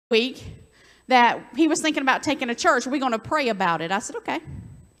week that he was thinking about taking a church. We're going to pray about it. I said, okay.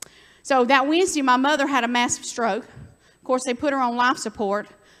 So that Wednesday, my mother had a massive stroke. Of course, they put her on life support.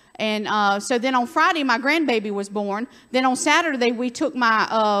 And so then on Friday, my grandbaby was born. Then on Saturday, we took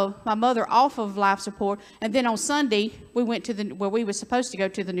my mother off of life support. And then on Sunday, we went to where we were supposed to go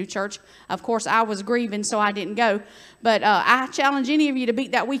to the new church. Of course, I was grieving, so I didn't go. But I challenge any of you to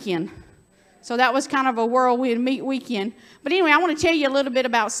beat that weekend. So that was kind of a whirlwind weekend. But anyway, I want to tell you a little bit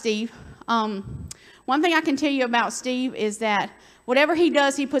about Steve. One thing I can tell you about Steve is that whatever he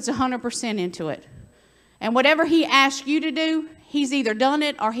does, he puts 100% into it. And whatever he asks you to do, he's either done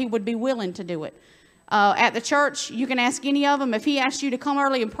it or he would be willing to do it. At the church, you can ask any of them. If he asks you to come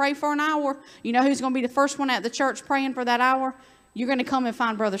early and pray for an hour, you know who's going to be the first one at the church praying for that hour? You're going to come and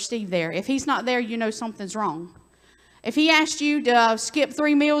find Brother Steve there. If he's not there, you know something's wrong. If he asked you to skip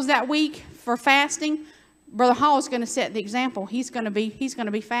 3 meals that week for fasting, Brother Hall is going to set the example. He's going to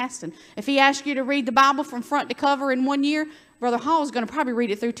be fasting. If he asks you to read the Bible from front to cover in 1 year, Brother Hall is going to probably read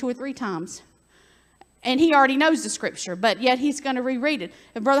it through 2 or 3 times. And he already knows the scripture, but yet he's going to reread it.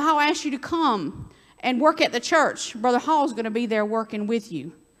 If Brother Hall asks you to come and work at the church, Brother Hall is going to be there working with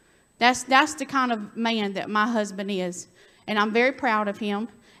you. That's the kind of man that my husband is. And I'm very proud of him.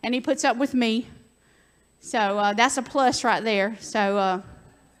 And he puts up with me. So that's a plus right there. So,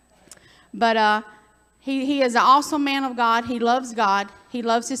 he is an awesome man of God. He loves God. He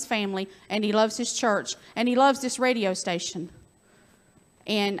loves his family. And he loves his church. And he loves this radio station.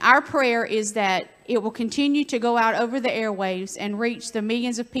 And our prayer is that it will continue to go out over the airwaves and reach the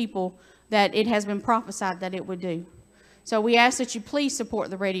millions of people that it has been prophesied that it would do. So we ask that you please support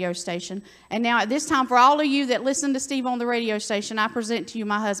the radio station. And now at this time, for all of you that listen to Steve on the radio station, I present to you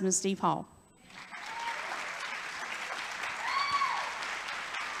my husband, Steve Hall.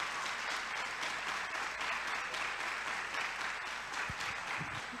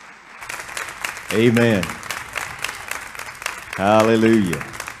 Amen. Hallelujah.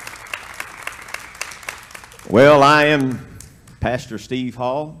 Well, I am Pastor Steve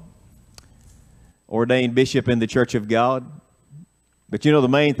Hall, ordained bishop in the Church of God. But you know, the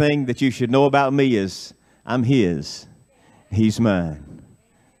main thing that you should know about me is I'm his. He's mine.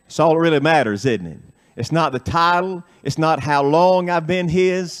 That's all that really matters, isn't it? It's not the title. It's not how long I've been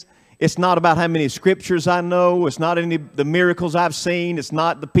his. It's not about how many scriptures I know. It's not any of the miracles I've seen. It's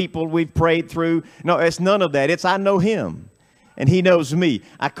not the people we've prayed through. No, it's none of that. It's I know him. And he knows me.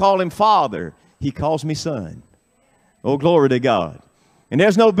 I call him Father. He calls me Son. Oh, glory to God. And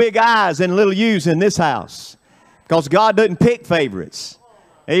there's no big I's and little U's in this house. Because God doesn't pick favorites.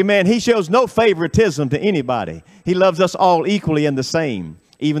 Amen. He shows no favoritism to anybody. He loves us all equally and the same.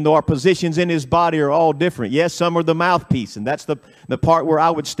 Even though our positions in his body are all different. Yes, some are the mouthpiece, and that's the part where I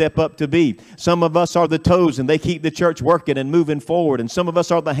would step up to be. Some of us are the toes, and they keep the church working and moving forward. And some of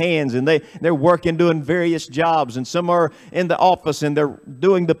us are the hands, and they're working, doing various jobs. And some are in the office, and they're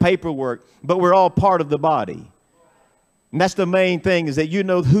doing the paperwork. But we're all part of the body. And that's the main thing, is that you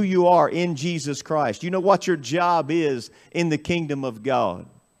know who you are in Jesus Christ. You know what your job is in the kingdom of God.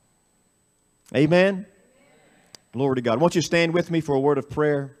 Amen? Glory to God. Won't you stand with me for a word of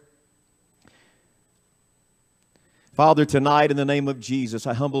prayer? Father, tonight in the name of Jesus,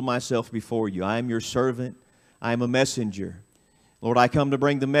 I humble myself before you. I am your servant. I am a messenger. Lord, I come to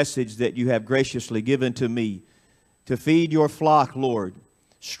bring the message that you have graciously given to me to feed your flock, Lord.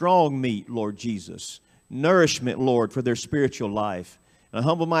 Strong meat, Lord Jesus. Nourishment, Lord, for their spiritual life. And I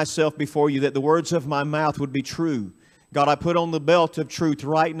humble myself before you that the words of my mouth would be true. God, I put on the belt of truth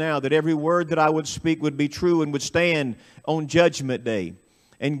right now that every word that I would speak would be true and would stand on Judgment Day.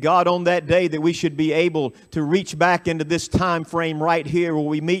 And God, on that day that we should be able to reach back into this time frame right here where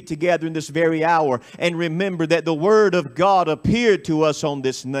we meet together in this very hour and remember that the Word of God appeared to us on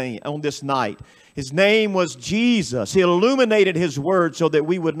this night. His name was Jesus. He illuminated His Word so that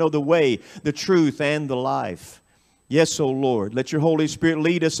we would know the way, the truth, and the life. Yes, O Lord, let your Holy Spirit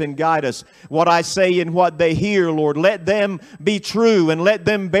lead us and guide us. What I say and what they hear, Lord, let them be true and let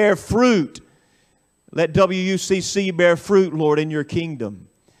them bear fruit. Let WUCC bear fruit, Lord, in your kingdom.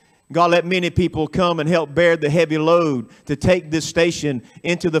 God, let many people come and help bear the heavy load to take this station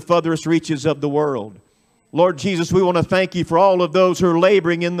into the furthest reaches of the world. Lord Jesus, we want to thank you for all of those who are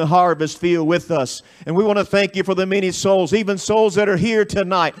laboring in the harvest field with us. And we want to thank you for the many souls, even souls that are here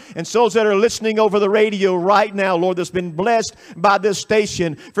tonight and souls that are listening over the radio right now, Lord, that's been blessed by this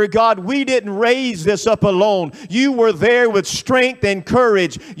station. For God, we didn't raise this up alone. You were there with strength and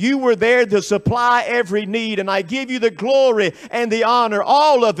courage. You were there to supply every need. And I give you the glory and the honor,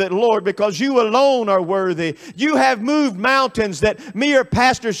 all of it, Lord, because you alone are worthy. You have moved mountains that me or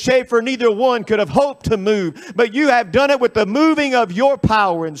Pastor Schaefer, neither one could have hoped to move. move, but you have done it with the moving of your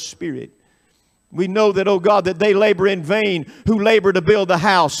power and Spirit. We know that, oh God, that they labor in vain who labor to build the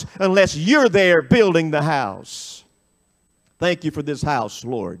house unless you're there building the house. Thank you for this house,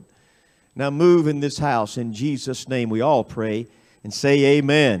 Lord. Now move in this house. In Jesus' name we all pray and say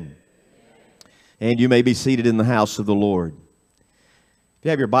amen. And you may be seated in the house of the Lord. If you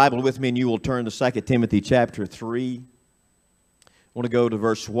have your Bible with me and you will turn to 2 Timothy chapter 3. I want to go to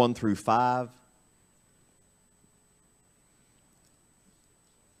verse 1 through 5.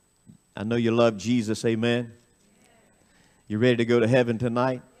 I know you love Jesus, amen. You ready to go to heaven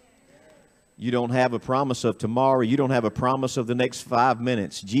tonight? You don't have a promise of tomorrow. You don't have a promise of the next 5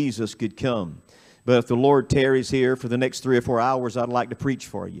 minutes. Jesus could come. But if the Lord tarries here for the next 3 or 4 hours, I'd like to preach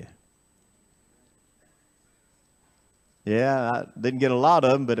for you. Yeah, I didn't get a lot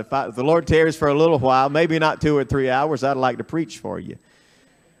of them, but if the Lord tarries for a little while, maybe not 2 or 3 hours, I'd like to preach for you.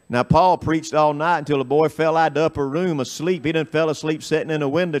 Now, Paul preached all night until a boy fell out of the upper room asleep. He done fell asleep sitting in a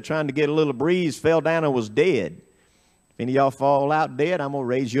window trying to get a little breeze, fell down and was dead. If any of y'all fall out dead, I'm going to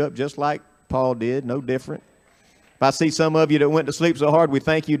raise you up just like Paul did, no different. If I see some of you that went to sleep so hard we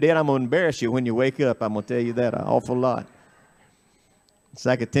think you dead, I'm going to embarrass you when you wake up. I'm going to tell you that an awful lot.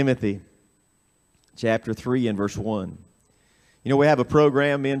 2 Timothy chapter 3 and verse 1. You know, we have a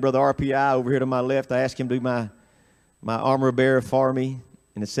program, me and Brother RPI over here to my left. I asked him to do my armor bearer for me.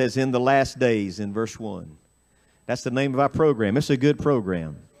 And it says, in the last days, in verse 1. That's the name of our program. It's a good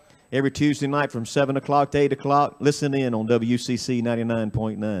program. Every Tuesday night from 7 o'clock to 8 o'clock, listen in on WUCC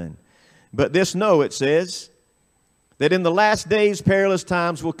 99.9. But this know, it says, that in the last days perilous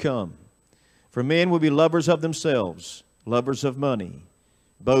times will come. For men will be lovers of themselves, lovers of money,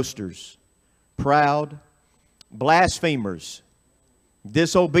 boasters, proud, blasphemers,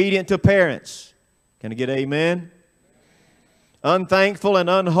 disobedient to parents. Can I get amen? Unthankful and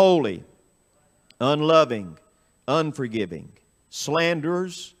unholy, unloving, unforgiving,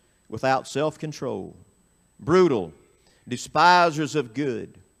 slanderers, without self-control, brutal, despisers of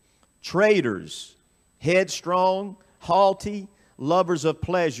good, traitors, headstrong, haughty, lovers of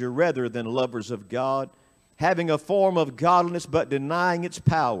pleasure rather than lovers of God, having a form of godliness but denying its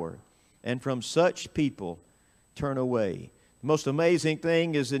power, and from such people turn away. The most amazing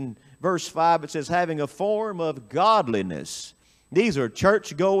thing is in verse 5, it says, having a form of godliness. These are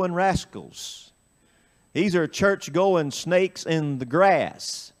church-going rascals. These are church-going snakes in the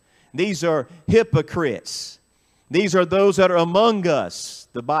grass. These are hypocrites. These are those that are among us,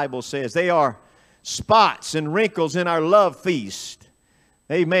 the Bible says. They are spots and wrinkles in our love feast.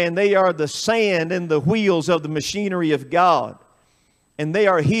 Amen. They are the sand in the wheels of the machinery of God. And they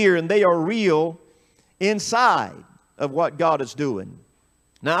are here and they are real inside of what God is doing.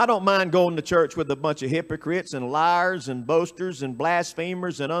 Now, I don't mind going to church with a bunch of hypocrites and liars and boasters and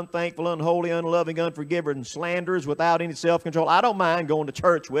blasphemers and unthankful, unholy, unloving, unforgivers and slanderers without any self-control. I don't mind going to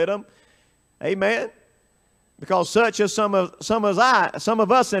church with them. Amen. Because such as some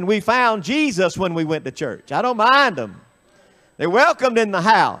of us, and we found Jesus when we went to church. I don't mind them. They're welcomed in the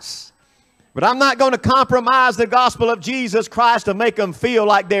house. But I'm not going to compromise the gospel of Jesus Christ to make them feel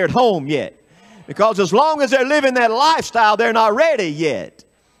like they're at home yet. Because as long as they're living that lifestyle, they're not ready yet.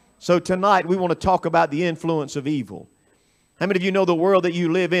 So tonight we want to talk about the influence of evil. How many of you know the world that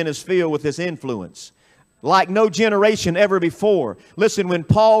you live in is filled with this influence? Like no generation ever before. Listen, when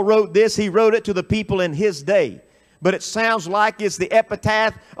Paul wrote this, he wrote it to the people in his day. But it sounds like it's the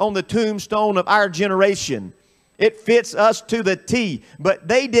epitaph on the tombstone of our generation. It fits us to the T. But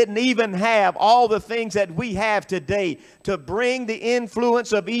they didn't even have all the things that we have today to bring the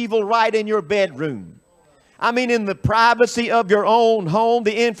influence of evil right in your bedroom. I mean, in the privacy of your own home,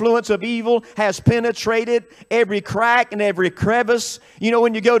 the influence of evil has penetrated every crack and every crevice. You know,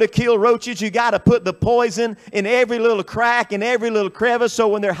 when you go to kill roaches, you got to put the poison in every little crack and every little crevice. So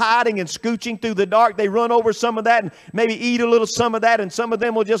when they're hiding and scooching through the dark, they run over some of that and maybe eat a little some of that. And some of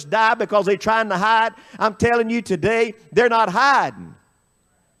them will just die because they're trying to hide. I'm telling you today, they're not hiding.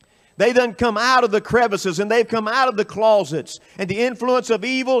 They done come out of the crevices and they've come out of the closets. And the influence of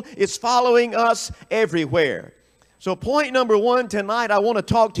evil is following us everywhere. So point number one tonight I want to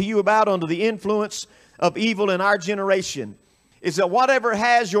talk to you about under the influence of evil in our generation is that whatever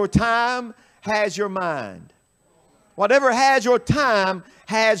has your time has your mind. Whatever has your time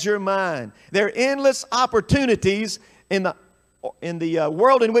has your mind. There are endless opportunities in the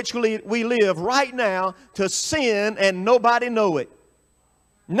world in which we live right now to sin and nobody know it.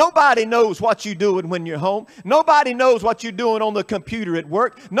 Nobody knows what you're doing when you're home. Nobody knows what you're doing on the computer at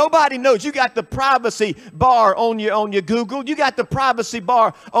work. Nobody knows. You got the privacy bar on your Google. You got the privacy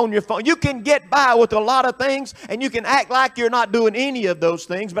bar on your phone. You can get by with a lot of things, and you can act like you're not doing any of those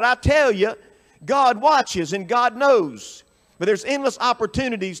things. But I tell you, God watches and God knows. But there's endless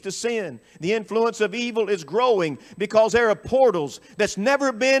opportunities to sin. The influence of evil is growing because there are portals that's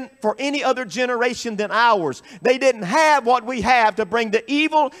never been for any other generation than ours. They didn't have what we have to bring the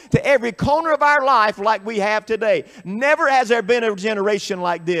evil to every corner of our life like we have today. Never has there been a generation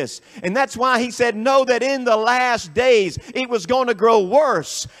like this. And that's why he said, know that in the last days it was going to grow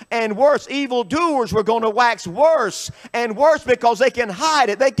worse and worse. Evildoers were going to wax worse and worse because they can hide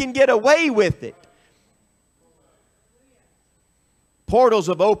it. They can get away with it. Portals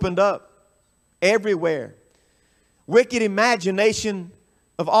have opened up everywhere. Wicked imagination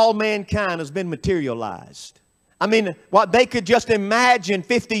of all mankind has been materialized. I mean, what they could just imagine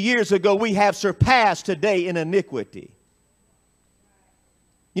 50 years ago, we have surpassed today in iniquity.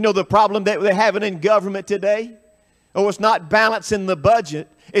 You know the problem that they're having in government today? Oh, it's not balancing the budget.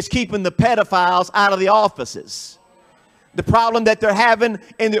 It's keeping the pedophiles out of the offices. The problem that they're having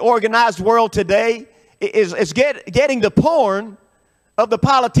in the organized world today is getting the porn of the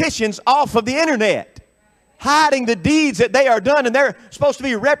politicians off of the internet, hiding the deeds that they are done, and they're supposed to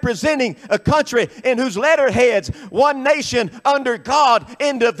be representing a country in whose letterheads, one nation under God,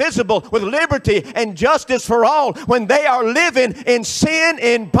 indivisible, with liberty and justice for all. When they are living in sin,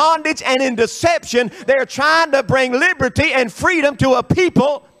 in bondage, and in deception, they're trying to bring liberty and freedom to a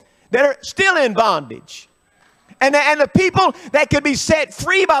people that are still in bondage. And the people that could be set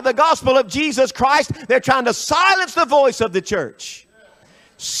free by the gospel of Jesus Christ, they're trying to silence the voice of the church.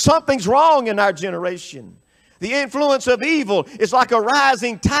 Something's wrong in our generation. The influence of evil is like a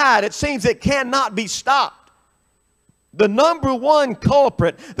rising tide. It seems it cannot be stopped. The number one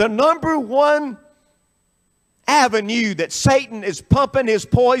culprit, the number one avenue that Satan is pumping his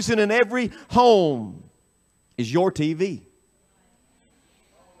poison in every home is your TV.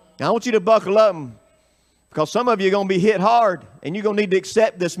 Now, I want you to buckle up because some of you are going to be hit hard and you're going to need to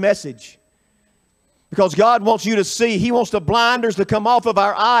accept this message. Because God wants you to see. He wants the blinders to come off of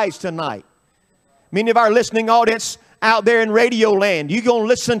our eyes tonight. Many of our listening audience out there in radio land, you're going to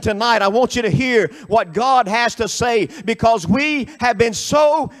listen tonight. I want you to hear what God has to say because we have been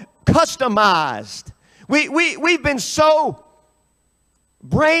so customized. We've been so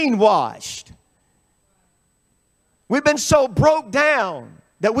brainwashed. We've been so broke down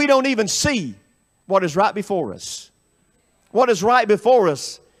that we don't even see what is right before us. What is right before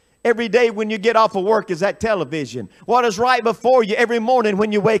us every day when you get off of work is that television. What is right before you every morning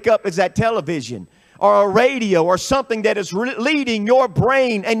when you wake up is that television or a radio or something that is leading your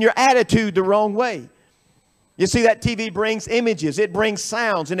brain and your attitude the wrong way. You see, that TV brings images, it brings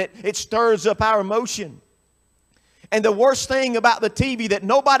sounds, and it stirs up our emotion. And the worst thing about the TV that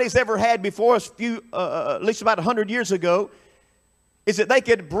nobody's ever had before us, at least about 100 years ago, is that they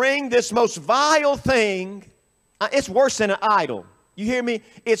could bring this most vile thing. It's worse than an idol. You hear me?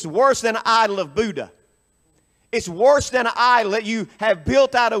 It's worse than an idol of Buddha. It's worse than an idol that you have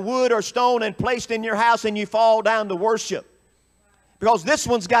built out of wood or stone and placed in your house and you fall down to worship. Because this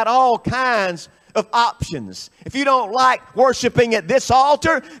one's got all kinds of options. If you don't like worshiping at this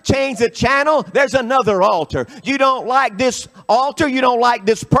altar, change the channel. There's another altar. You don't like this altar. You don't like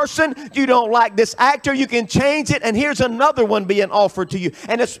this person. You don't like this actor. You can change it, and here's another one being offered to you.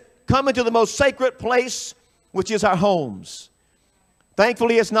 And it's coming to the most sacred place, which is our homes.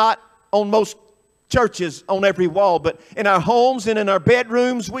 Thankfully, it's not on most churches on every wall, but in our homes and in our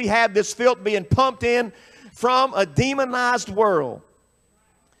bedrooms, we have this filth being pumped in from a demonized world.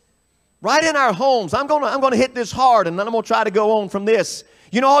 Right in our homes. I'm going to hit this hard, and then I'm going to try to go on from this.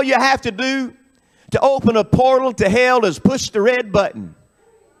 You know, all you have to do to open a portal to hell is push the red button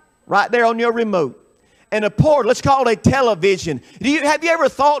right there on your remote. And a portal, let's call it a television. Have you ever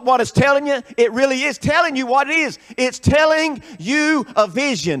thought what it's telling you? It really is telling you what it is. It's telling you a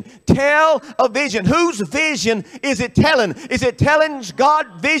vision. Tell a vision. Whose vision is it telling? Is it telling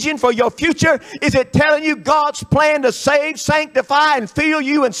God's vision for your future? Is it telling you God's plan to save, sanctify, and fill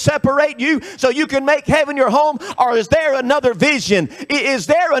you and separate you so you can make heaven your home? Or is there another vision? Is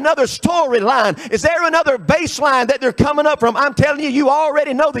there another storyline? Is there another baseline that they're coming up from? I'm telling you, you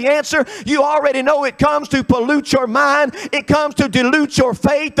already know the answer. You already know it comes to pollute your mind. It comes to dilute your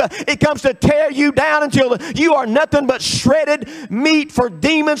faith. It comes to tear you down until you are nothing but shredded meat for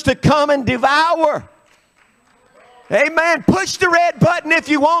demons to come and devour. Amen. Push the red button if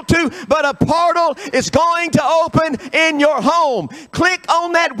you want to, but a portal is going to open in your home. Click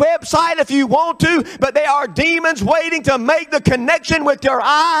on that website if you want to, but there are demons waiting to make the connection with your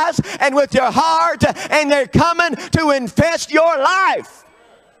eyes and with your heart, and they're coming to infest your life.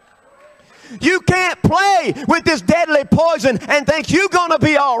 You can't play with this deadly poison and think you're going to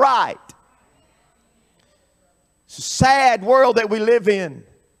be all right. It's a sad world that we live in.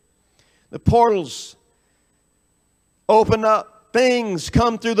 The portals open up. Things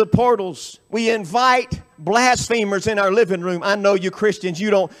come through the portals. We invite blasphemers in our living room. I know you Christians,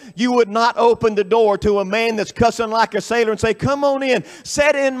 you would not open the door to a man that's cussing like a sailor and say, come on in,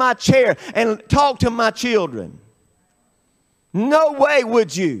 sit in my chair and talk to my children. No way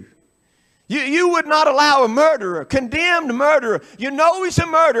would you. You would not allow a murderer, condemned murderer, you know he's a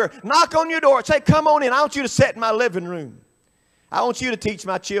murderer, knock on your door and say, come on in, I want you to sit in my living room. I want you to teach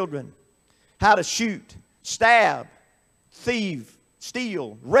my children how to shoot, stab, thieve,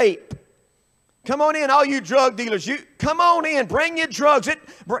 steal, rape. Come on in, all you drug dealers. Come on in, bring your drugs.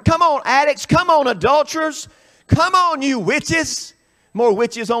 Come on, addicts. Come on, adulterers. Come on, you witches. More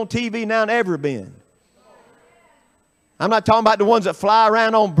witches on TV now than ever been. I'm not talking about the ones that fly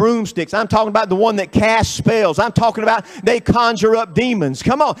around on broomsticks. I'm talking about the one that casts spells. I'm talking about they conjure up demons.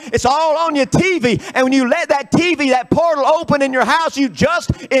 Come on. It's all on your TV. And when you let that TV, that portal open in your house, you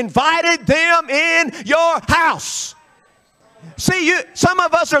just invited them in your house. See, some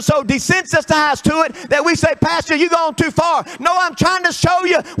of us are so desensitized to it that we say, Pastor, you're going too far. No, I'm trying to show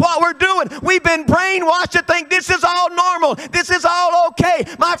you what we're doing. We've been brainwashed to think this is all normal. This is all okay.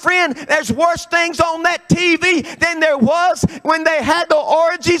 My friend, there's worse things on that TV than there was when they had the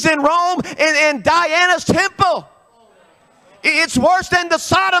orgies in Rome in Diana's temple. It's worse than the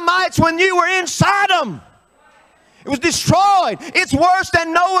Sodomites when you were in Sodom. It was destroyed. It's worse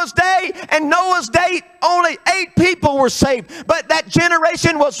than Noah's day. And Noah's day, only 8 people were saved. But that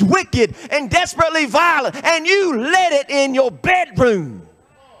generation was wicked and desperately violent. And you let it in your bedroom.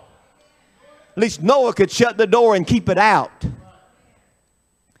 At least Noah could shut the door and keep it out.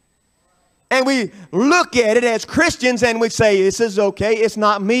 And we look at it as Christians and we say, this is okay. It's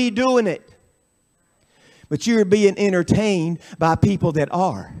not me doing it. But you're being entertained by people that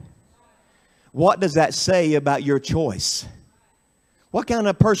are. What does that say about your choice? What kind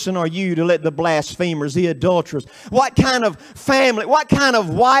of person are you to let the blasphemers, the adulterers, what kind of family, what kind of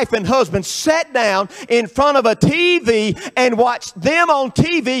wife and husband sit down in front of a TV and watch them on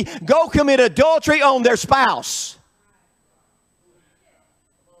TV go commit adultery on their spouse?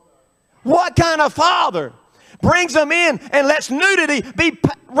 What kind of father brings them in and lets nudity be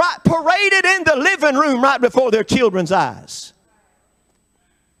paraded in the living room right before their children's eyes?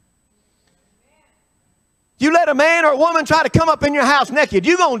 You let a man or a woman try to come up in your house naked,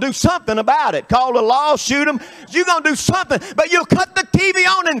 you're going to do something about it. Call the law, shoot them. You're going to do something. But you'll cut the TV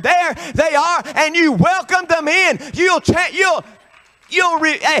on and there they are, and you welcome them in. You'll hit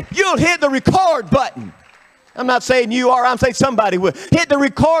the record button. I'm not saying you are. I'm saying somebody will. Hit the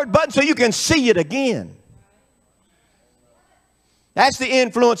record button so you can see it again. That's the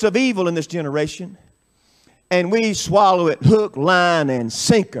influence of evil in this generation. And we swallow it hook, line, and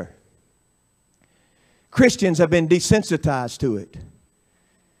sinker. Christians have been desensitized to it.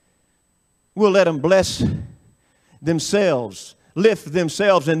 We'll let them bless themselves, lift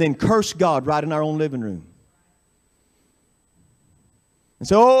themselves, and then curse God right in our own living room. And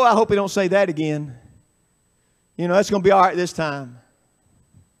so, oh, I hope he don't say that again. You know, it's going to be all right this time.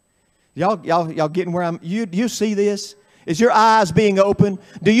 Y'all getting where you see this? Is your eyes being open?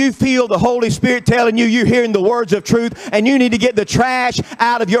 Do you feel the Holy Spirit telling you you're hearing the words of truth and you need to get the trash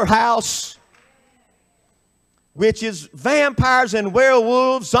out of your house? Witches, vampires, and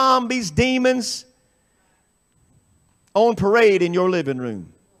werewolves, zombies, demons on parade in your living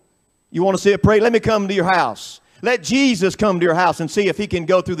room. You want to see a parade? Let me come to your house. Let Jesus come to your house and see if he can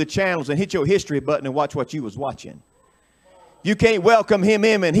go through the channels and hit your history button and watch what you was watching. You can't welcome him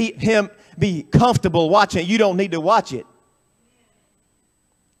in and him be comfortable watching it. You don't need to watch it.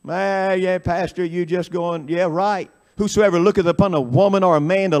 Yeah, Pastor, you just going, yeah, right. Whosoever looketh upon a woman or a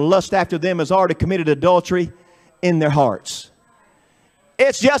man to lust after them has already committed adultery in their hearts.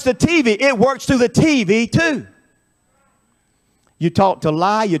 It's just a TV. It works through the TV too. You taught to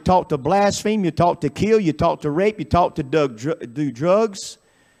lie, you taught to blaspheme, you taught to kill, you taught to rape, you taught to do drugs.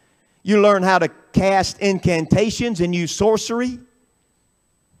 You learn how to cast incantations and use sorcery.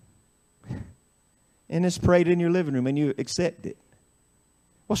 And it's prayed in your living room and you accept it.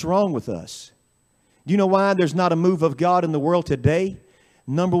 What's wrong with us? Do you know why there's not a move of God in the world today?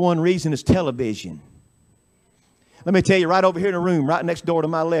 Number one reason is television. Let me tell you, right over here in the room, right next door to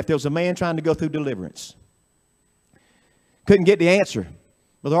my left, there was a man trying to go through deliverance. Couldn't get the answer.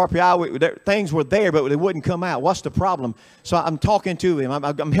 Brother RPI, things were there, but they wouldn't come out. What's the problem? So I'm talking to him.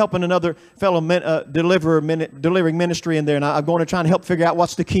 I'm helping another fellow delivering ministry in there, and I'm going to try and help figure out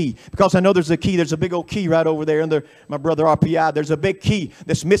what's the key. Because I know there's a key. There's a big old key right over there under my brother RPI. There's a big key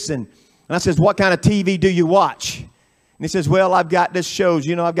that's missing. And I says, what kind of TV do you watch? And he says, well, I've got this shows,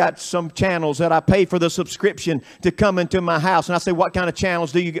 you know, I've got some channels that I pay for the subscription to come into my house. And I say, what kind of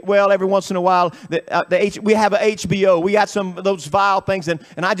channels do you get? Well, every once in a while, we have a HBO. We got some of those vile things, and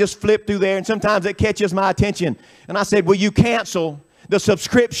I just flip through there, and sometimes it catches my attention. And I said, will you cancel the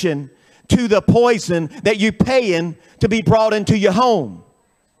subscription to the poison that you're paying to be brought into your home?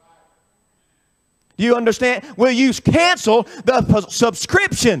 Do you understand? Will you cancel the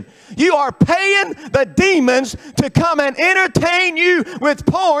subscription? You are paying the demons to come and entertain you with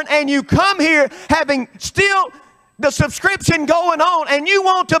porn, and you come here having still the subscription going on, and you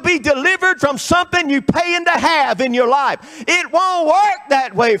want to be delivered from something you're paying to have in your life. It won't work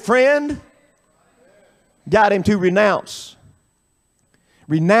that way, friend. Got him to renounce.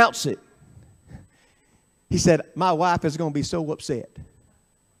 Renounce it. He said, my wife is going to be so upset.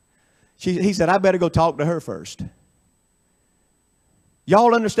 He said, I better go talk to her first.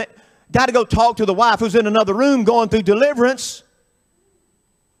 Y'all understand? Got to go talk to the wife who's in another room going through deliverance.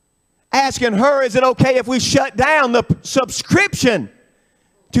 Asking her, is it okay if we shut down the subscription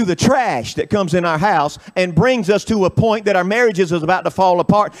to the trash that comes in our house and brings us to a point that our marriages is about to fall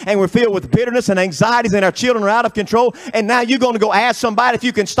apart, and we're filled with bitterness and anxieties, and our children are out of control, and now you're going to go ask somebody if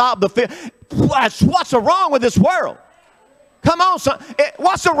you can stop the fear. What's wrong with this world? Come on, son.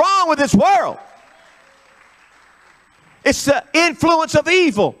 What's wrong with this world? It's the influence of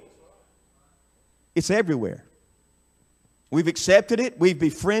evil. It's everywhere. We've accepted it. We've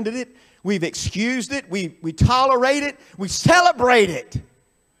befriended it. We've excused it. We tolerate it. We celebrate it.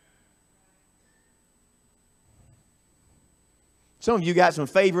 Some of you got some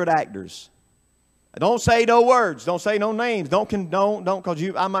favorite actors. Don't say no words. Don't say no names. Don't condone. Don't, because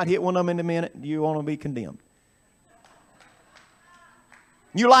I might hit one of them in a minute. You want to be condemned.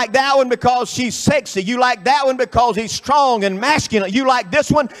 You like that one because she's sexy. You like that one because he's strong and masculine. You like this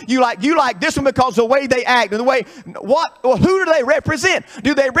one. You like this one because the way they act and the way who do they represent?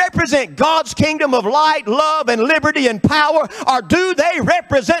 Do they represent God's kingdom of light, love, and liberty and power, or do they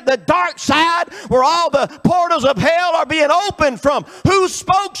represent the dark side where all the portals of hell are being opened from? Whose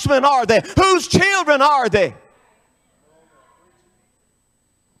spokesmen are they? Whose children are they?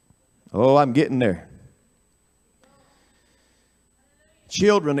 Oh, I'm getting there.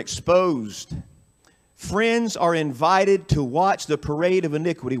 Children exposed. Friends are invited to watch the parade of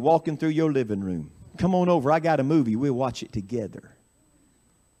iniquity walking through your living room. Come on over. I got a movie. We'll watch it together.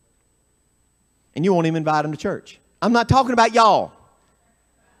 And you won't even invite them to church. I'm not talking about y'all.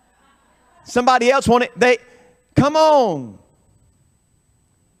 Somebody else want it. Come on.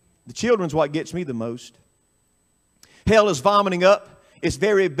 The children's what gets me the most. Hell is vomiting up its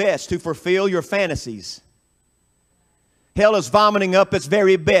very best to fulfill your fantasies. Hell is vomiting up its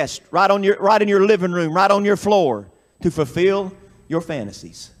very best right in your living room, right on your floor, to fulfill your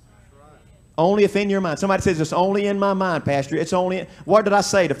fantasies. Only if in your mind. Somebody says, it's only in my mind, Pastor. It's only. What did I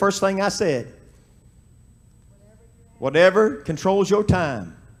say? The first thing I said. Whatever controls your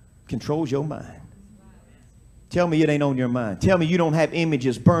time controls your mind. Tell me it ain't on your mind. Tell me you don't have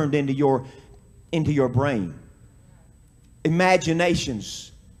images burned into your brain. Imaginations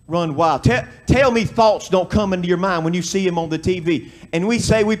run wild. Tell me thoughts don't come into your mind when you see them on the TV. And we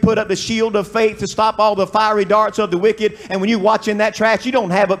say we put up the shield of faith to stop all the fiery darts of the wicked. And when you're watching that trash, you don't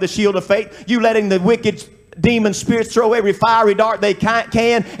have up the shield of faith. You letting the wicked demon spirits throw every fiery dart they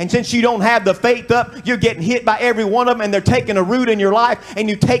can. And since you don't have the faith up, you're getting hit by every one of them, and they're taking a root in your life. And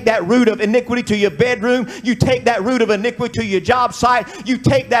you take that root of iniquity to your bedroom. You take that root of iniquity to your job site. You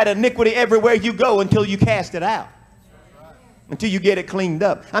take that iniquity everywhere you go until you cast it out. Until you get it cleaned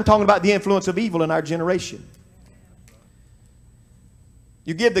up. I'm talking about the influence of evil in our generation.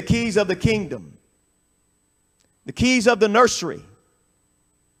 You give the keys of the kingdom, the keys of the nursery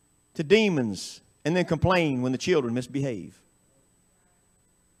to demons, and then complain when the children misbehave.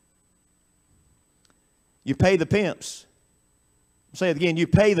 You pay the pimps. I'll say it again. You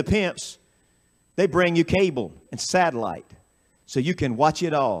pay the pimps. They bring you cable and satellite so you can watch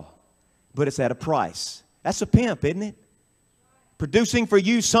it all. But it's at a price. That's a pimp, isn't it? Producing for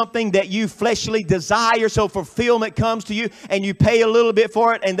you something that you fleshly desire, so fulfillment comes to you, and you pay a little bit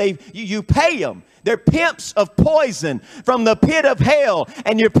for it, and you pay them. They're pimps of poison from the pit of hell,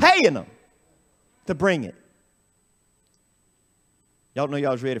 and you're paying them to bring it. Y'all know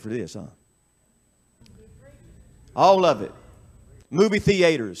y'all was ready for this, huh? All of it. Movie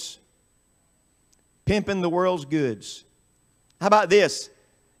theaters. Pimping the world's goods. How about this?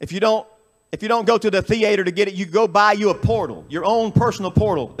 If you don't go to the theater to get it, you go buy you a portal, your own personal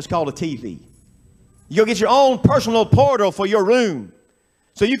portal. It's called a TV. You go get your own personal portal for your room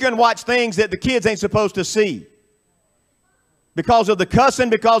so you can watch things that the kids ain't supposed to see because of the cussing,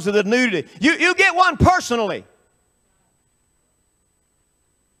 because of the nudity. You get one personally.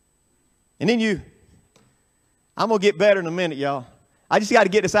 And then I'm going to get better in a minute, y'all. I just got to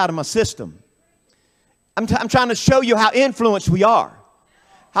get this out of my system. I'm trying to show you how influenced we are.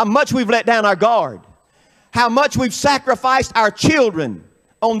 How much we've let down our guard. How much we've sacrificed our children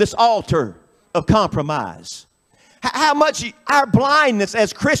on this altar of compromise. How much our blindness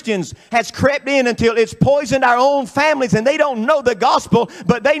as Christians has crept in until it's poisoned our own families, and they don't know the gospel,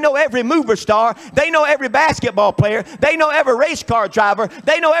 but they know every mover star. They know every basketball player. They know every race car driver.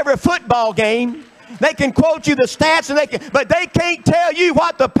 They know every football game. They can quote you the stats, but they can't tell you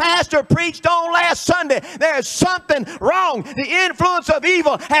what the pastor preached on last Sunday. There's something wrong. The influence of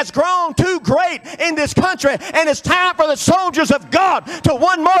evil has grown too great in this country, and it's time for the soldiers of God to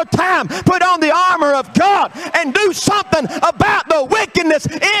one more time put on the armor of God and do something about the wickedness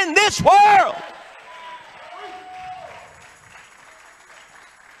in this world.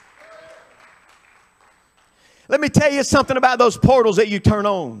 Let me tell you something about those portals that you turn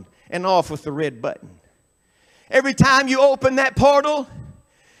on and off with the red button. Every time you open that portal,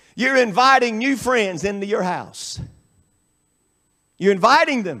 you're inviting new friends into your house. You're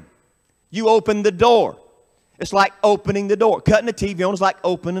inviting them. You open the door. It's like opening the door. Cutting the TV on is like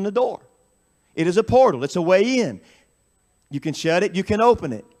opening the door. It is a portal. It's a way in. You can shut it. You can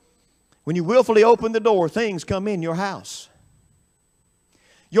open it. When you willfully open the door, things come in your house.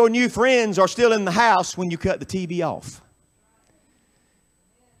 Your new friends are still in the house when you cut the TV off.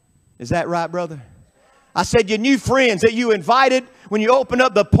 Is that right, brother? I said your new friends that you invited when you opened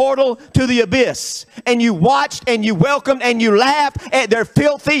up the portal to the abyss, and you watched and you welcomed and you laughed at their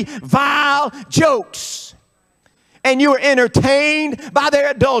filthy, vile jokes. And you were entertained by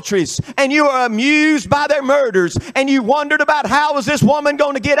their adulteries, and you were amused by their murders, and you wondered about how is this woman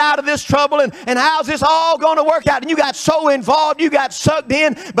going to get out of this trouble, and how's this all going to work out. And you got so involved, you got sucked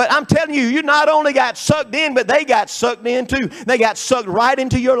in. But I'm telling you, you not only got sucked in, but they got sucked in too. They got sucked right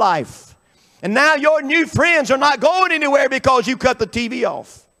into your life. And now your new friends are not going anywhere because you cut the TV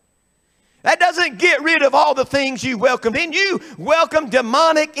off. That doesn't get rid of all the things you welcomed in. You welcome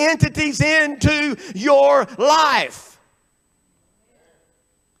demonic entities into your life.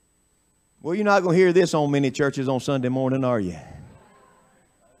 Well, you're not going to hear this on many churches on Sunday morning, are you?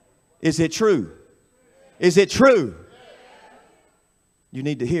 Is it true? Is it true? You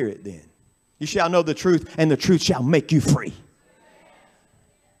need to hear it then. You shall know the truth, and the truth shall make you free.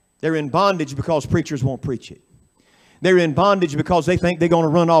 They're in bondage because preachers won't preach it. They're in bondage because they think they're going to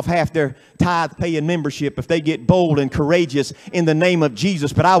run off half their tithe-paying membership if they get bold and courageous in the name of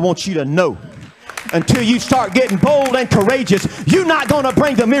Jesus. But I want you to know, until you start getting bold and courageous, you're not going to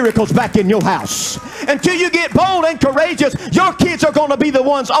bring the miracles back in your house. Until you get bold and courageous, your kids are going to be the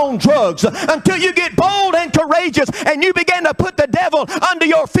ones on drugs. Until you get bold and courageous and you begin to put the devil under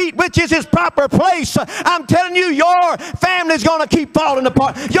your feet, which is his proper place, I'm telling you, your family's going to keep falling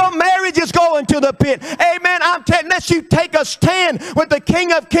apart. Your marriage is going to the pit. Amen. I'm telling you, unless you take a stand with the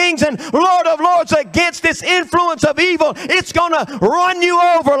King of Kings and Lord of Lords against this influence of evil, it's going to run you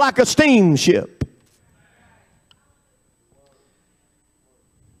over like a steamship.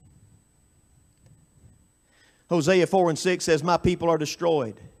 Hosea 4:6 says, my people are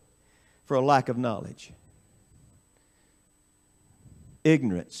destroyed for a lack of knowledge.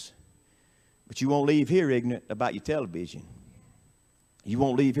 Ignorance. But you won't leave here ignorant about your television. You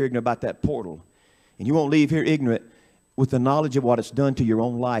won't leave here ignorant about that portal. And you won't leave here ignorant with the knowledge of what it's done to your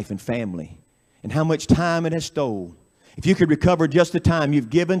own life and family, and how much time it has stolen. If you could recover just the time you've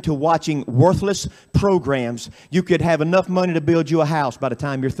given to watching worthless programs, you could have enough money to build you a house by the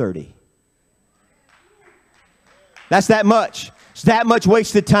time you're 30. That's that much. It's that much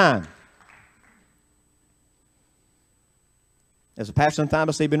wasted time. As a pastor, sometimes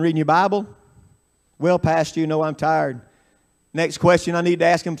I say, been reading your Bible? Well, Pastor, you know I'm tired. Next question I need to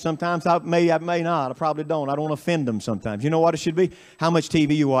ask him sometimes, I may not. I probably don't. I don't want to offend them sometimes. You know what it should be? How much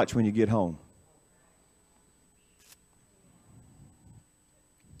TV you watch when you get home?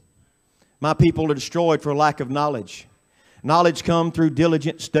 My people are destroyed for lack of knowledge. Knowledge comes through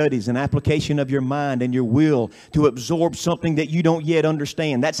diligent studies and application of your mind and your will to absorb something that you don't yet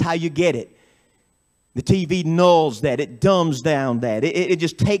understand. That's how you get it. The TV nulls that. It dumbs down that. It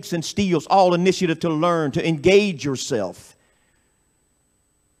just takes and steals all initiative to learn, to engage yourself.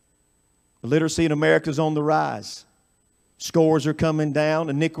 The literacy in America is on the rise. Scores are coming down.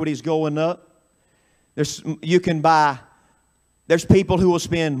 Iniquity is going up. There's people who will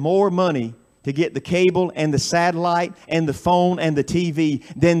spend more money to get the cable and the satellite and the phone and the TV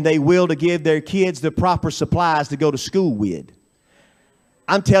than they will to give their kids the proper supplies to go to school with.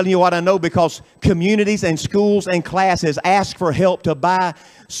 I'm telling you what I know, because communities and schools and classes ask for help to buy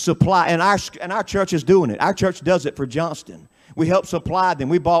supply. And our church is doing it. Our church does it for Johnston. We help supply them.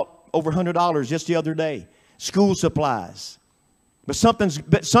 We bought over $100 just the other day. School supplies. But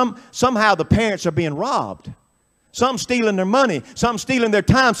somehow the parents are being robbed. Some stealing their money, some stealing their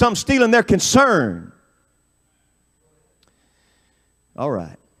time, some stealing their concern. All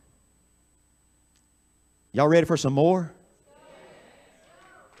right. Y'all ready for some more?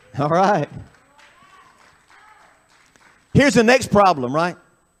 All right. Here's the next problem, right?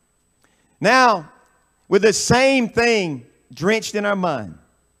 Now, with the same thing drenched in our mind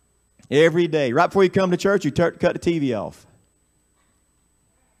every day, right before you come to church, you cut the TV off.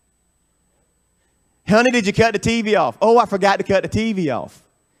 Honey, did you cut the TV off? Oh, I forgot to cut the TV off.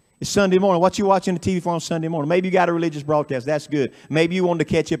 It's Sunday morning. What you watching the TV for on Sunday morning? Maybe you got a religious broadcast. That's good. Maybe you wanted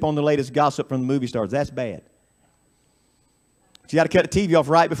to catch up on the latest gossip from the movie stars. That's bad. But you got to cut the TV off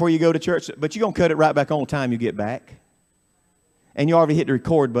right before you go to church. But you're going to cut it right back on the time you get back. And you already hit the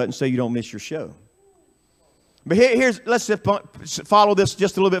record button so you don't miss your show. But let's just follow this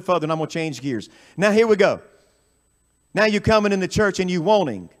just a little bit further, and I'm going to change gears. Now, here we go. Now you're coming into church and you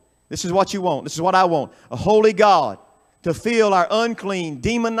wanting. This is what you want. This is what I want. A holy God to fill our unclean,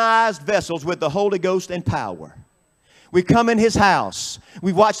 demonized vessels with the Holy Ghost and power. We come in His house.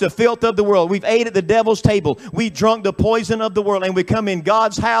 We've watched the filth of the world. We've ate at the devil's table. We've drunk the poison of the world. And we come in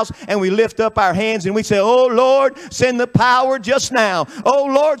God's house and we lift up our hands and we say, oh Lord, send the power just now. Oh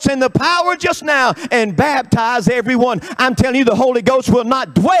Lord, send the power just now and baptize everyone. I'm telling you, the Holy Ghost will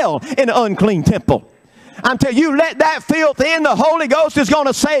not dwell in an unclean temple. I'm telling you, let that filth in, the Holy Ghost is going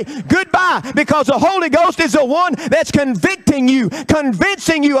to say goodbye, because the Holy Ghost is the one that's convicting you,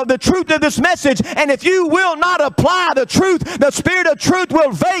 convincing you of the truth of this message. And if you will not apply the truth, the Spirit of truth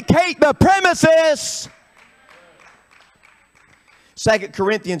will vacate the premises. 2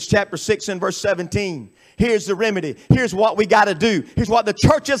 Corinthians chapter 6 and verse 17. Here's the remedy. Here's what we got to do. Here's what the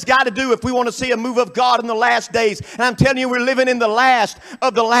church has got to do if we want to see a move of God in the last days. And I'm telling you, we're living in the last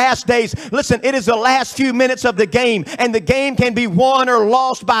of the last days. Listen, it is the last few minutes of the game. And the game can be won or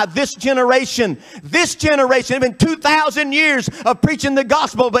lost by this generation. This generation. It's been 2,000 years of preaching the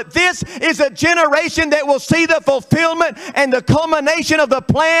gospel. But this is a generation that will see the fulfillment and the culmination of the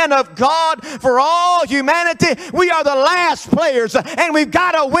plan of God for all humanity. We are the last players. And we've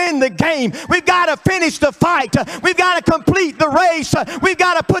got to win the game. We've got to finish the fight. We've got to complete the race. We've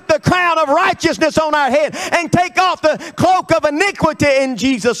got to put the crown of righteousness on our head and take off the cloak of iniquity in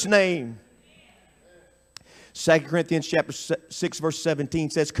Jesus' name. 2 Corinthians chapter 6 verse 17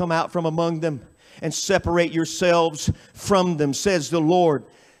 says, come out from among them and separate yourselves from them, says the Lord.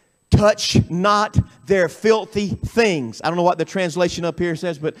 Touch not their filthy things. I don't know what the translation up here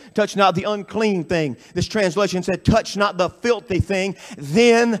says, but touch not the unclean thing. This translation said, touch not the filthy thing,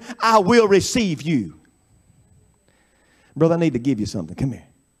 then I will receive you. Brother, I need to give you something. Come here.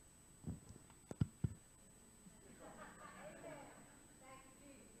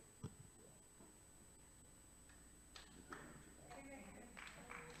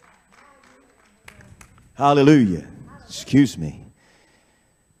 Hallelujah. Excuse me.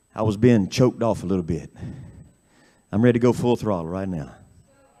 I was being choked off a little bit. I'm ready to go full throttle right now.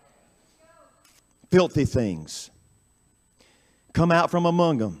 Filthy things. Come out from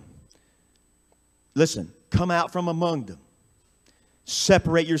among them. Listen, come out from among them.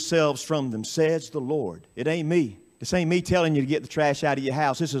 Separate yourselves from them, says the Lord. It ain't me. This ain't me telling you to get the trash out of your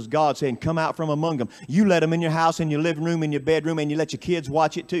house. This is God saying, come out from among them. You let them in your house, in your living room, in your bedroom, and you let your kids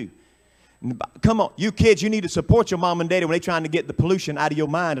watch it too. Come on, you kids, you need to support your mom and daddy when they're trying to get the pollution out of your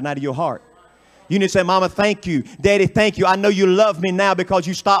mind and out of your heart. You need to say, Mama, thank you. Daddy, thank you. I know you love me now because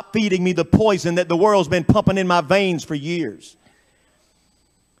you stopped feeding me the poison that the world's been pumping in my veins for years.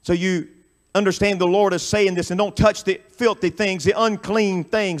 So you understand the Lord is saying this, and don't touch the filthy things, the unclean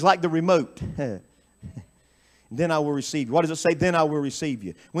things like the remote. Then I will receive you. What does it say? Then I will receive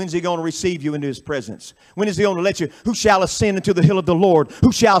you. When's He going to receive you into His presence? When is He going to let you? Who shall ascend into the hill of the Lord?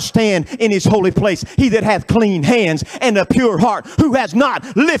 Who shall stand in His holy place? He that hath clean hands and a pure heart, who has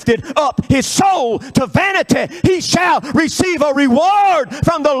not lifted up his soul to vanity, he shall receive a reward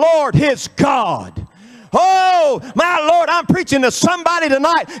from the Lord his God. Oh, my Lord, I'm preaching to somebody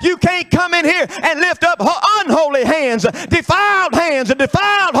tonight. You can't come in here and lift up unholy hands, a defiled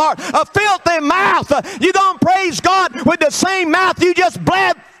heart, a filthy mouth. You don't praise God with the same mouth you just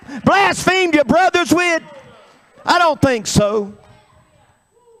blasphemed your brothers with? I don't think so.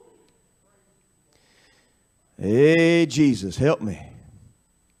 Hey, Jesus, help me.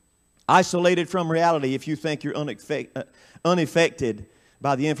 Isolated from reality if you think you're unaffected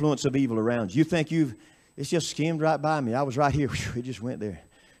by the influence of evil around you. You think it's just skimmed right by me. I was right here. It just went there.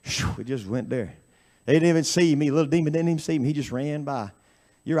 It just went there. They didn't even see me. Little demon didn't even see me. He just ran by.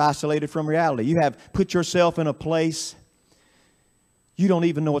 You're isolated from reality. You have put yourself in a place You don't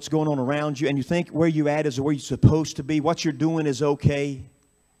even know what's going on around you, and you think where you're at is where you're supposed to be. What you're doing is okay.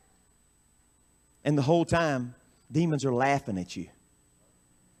 And the whole time, demons are laughing at you.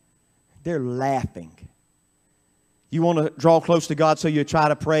 They're laughing. You want to draw close to God, so you try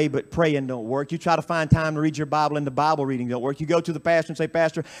to pray, but praying don't work. You try to find time to read your Bible, and the Bible reading don't work. You go to the pastor and say,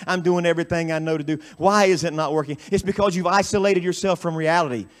 Pastor, I'm doing everything I know to do. Why is it not working? It's because you've isolated yourself from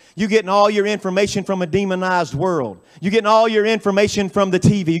reality. You're getting all your information from a demonized world. You're getting all your information from the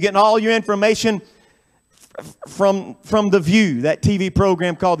TV. You're getting all your information from The View, that TV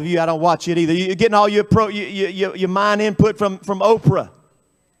program called The View. I don't watch it either. You're getting all your mind input from Oprah.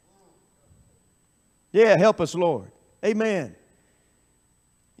 Yeah, help us, Lord. Amen.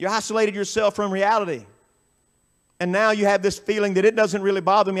 You isolated yourself from reality. And now you have this feeling that it doesn't really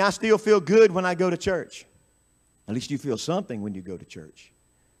bother me. I still feel good when I go to church. At least you feel something when you go to church.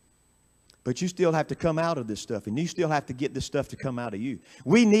 But you still have to come out of this stuff. And you still have to get this stuff to come out of you.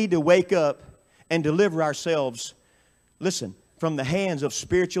 We need to wake up and deliver ourselves, listen, from the hands of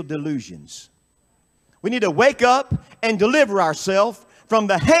spiritual delusions. We need to wake up and deliver ourselves from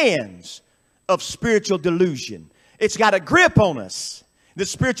the hands of spiritual delusion. It's got a grip on us. The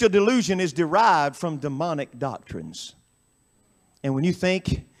spiritual delusion is derived from demonic doctrines. And when you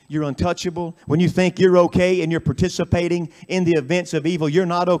think you're untouchable, when you think you're okay and you're participating in the events of evil, you're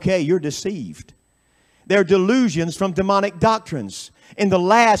not okay. You're deceived. They're delusions from demonic doctrines. In the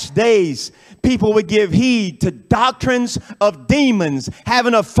last days, people would give heed to doctrines of demons,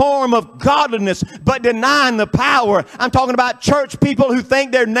 having a form of godliness, but denying the power. I'm talking about church people who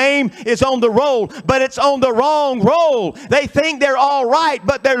think their name is on the roll, but it's on the wrong roll. They think they're all right,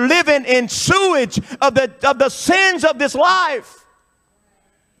 but they're living in sewage of the sins of this life.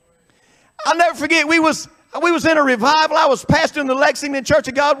 I'll never forget, we was in a revival. I was pastoring the Lexington Church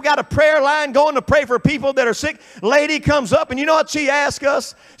of God. We got a prayer line going to pray for people that are sick. Lady comes up, and you know what she asked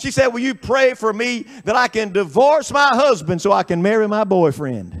us? She said, will you pray for me that I can divorce my husband so I can marry my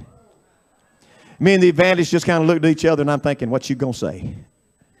boyfriend? Me and the evangelist just kind of looked at each other, and I'm thinking, what you going to say?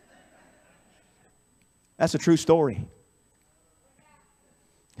 That's a true story.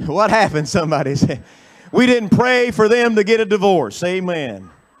 What happened, somebody said? We didn't pray for them to get a divorce. Amen.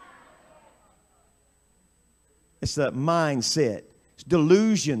 It's the mindset. It's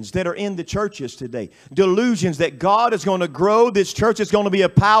delusions that are in the churches today. Delusions that God is going to grow. This church is going to be a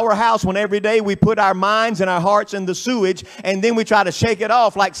powerhouse when every day we put our minds and our hearts in the sewage, and then we try to shake it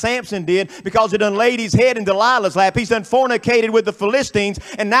off like Samson did because he done laid his head in Delilah's lap. He's done fornicated with the Philistines,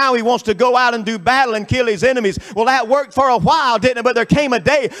 and now he wants to go out and do battle and kill his enemies. Well, that worked for a while, didn't it? But there came a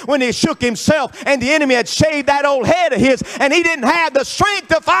day when he shook himself, and the enemy had shaved that old head of his, and he didn't have the strength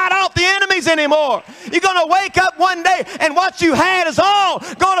to fight off the enemies anymore. You're going to wake up one day, and what you had is all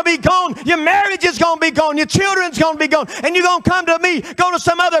going to be gone. Your marriage is going to be gone. Your children's going to be gone. And you're going to come to me, go to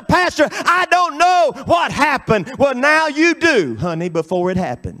some other pastor. I don't know what happened. Well, now you do, honey, before it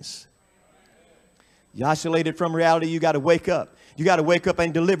happens. You're isolated from reality. You got to wake up. You got to wake up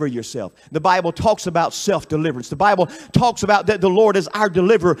and deliver yourself. The Bible talks about self-deliverance. The Bible talks about that the Lord is our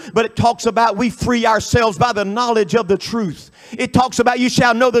deliverer, but it talks about we free ourselves by the knowledge of the truth. It talks about you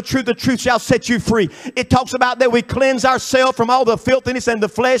shall know the truth shall set you free. It talks about that we cleanse ourselves from all the filthiness and the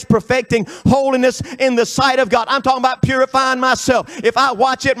flesh, perfecting holiness in the sight of God. I'm talking about purifying myself. If I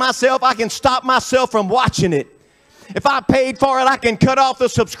watch it myself, I can stop myself from watching it. If I paid for it, I can cut off the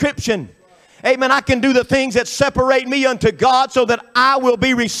subscription. Amen. I can do the things that separate me unto God so that I will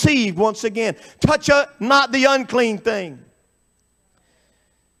be received once again. Touch not the unclean thing.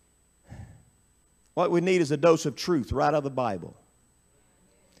 What we need is a dose of truth right out of the Bible.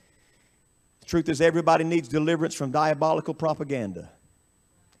 The truth is everybody needs deliverance from diabolical propaganda.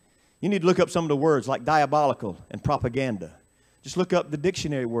 You need to look up some of the words like diabolical and propaganda. Just look up the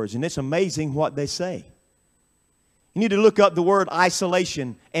dictionary words, and it's amazing what they say. You need to look up the word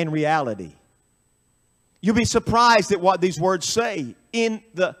isolation and reality. You'll be surprised at what these words say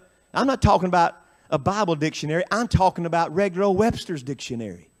I'm not talking about a Bible dictionary. I'm talking about regular old Webster's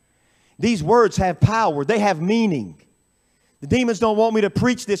dictionary. These words have power. They have meaning. The demons don't want me to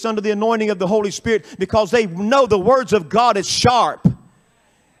preach this under the anointing of the Holy Spirit because they know the words of God is sharp.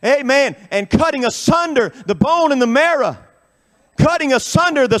 Amen. And cutting asunder the bone and the marrow. Cutting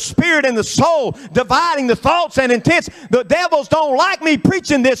asunder the spirit and the soul, dividing the thoughts and intents. The devils don't like me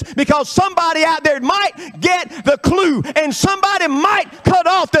preaching this because somebody out there might get the clue, and somebody might cut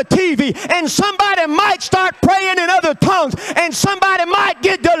off the TV, and somebody might start praying in other tongues, and somebody might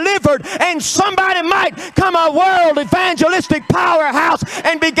get delivered, and somebody might come a world evangelistic powerhouse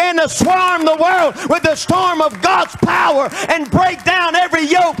and begin to swarm the world with the storm of God's power and break down every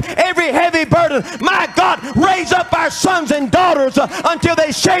yoke, every heavy burden. My God, raise up our our sons and daughters until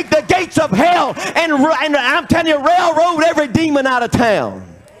they shake the gates of hell and I'm telling you, railroad every demon out of town.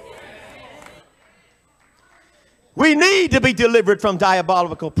 We need to be delivered from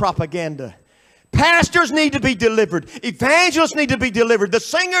diabolical propaganda. Pastors need to be delivered. Evangelists need to be delivered. The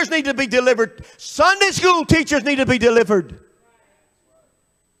singers need to be delivered. Sunday school teachers need to be delivered.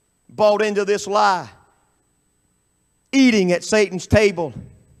 Bought into this lie. Eating at Satan's table.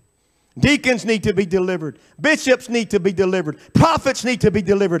 Deacons need to be delivered. Bishops need to be delivered. Prophets need to be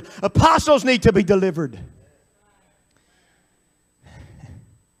delivered. Apostles need to be delivered.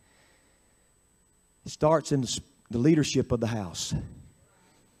 It starts in the leadership of the house.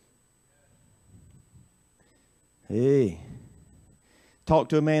 Hey, talked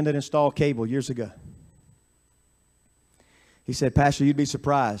to a man that installed cable years ago. He said, Pastor, you'd be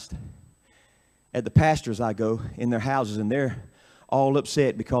surprised at the pastors I go in their houses, and they're all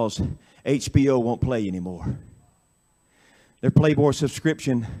upset because HBO won't play anymore. Their Playboy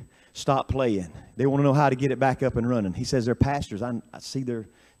subscription stopped playing. They want to know how to get it back up and running. He says, they're pastors. I see their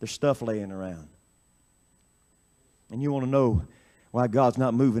stuff laying around. And you want to know why God's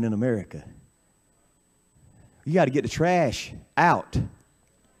not moving in America. You got to get the trash out.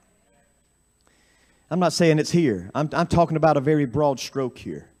 I'm not saying it's here. I'm talking about a very broad stroke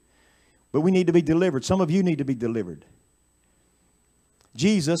here. But we need to be delivered. Some of you need to be delivered.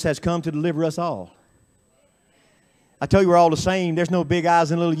 Jesus has come to deliver us all. I tell you, we're all the same. There's no big I's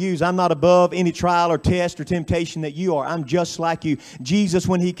and little U's. I'm not above any trial or test or temptation that you are. I'm just like you. Jesus,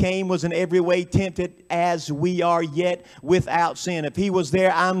 when he came, was in every way tempted as we are, yet without sin. If he was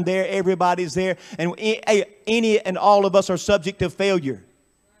there, I'm there. Everybody's there. And any and all of us are subject to failure.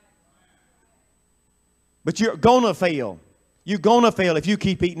 But you're going to fail. You're going to fail if you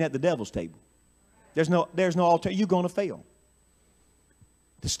keep eating at the devil's table. There's no alternative. You're going to fail.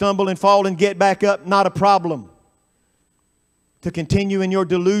 To stumble and fall and get back up, not a problem. To continue in your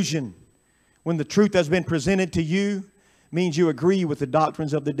delusion when the truth has been presented to you means you agree with the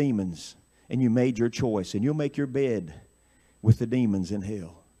doctrines of the demons and you made your choice, and you'll make your bed with the demons in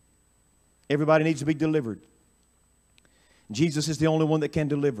hell. Everybody needs to be delivered. Jesus is the only one that can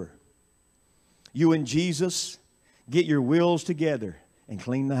deliver. You and Jesus, get your wills together and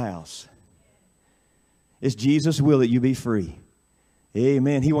clean the house. It's Jesus' will that you be free.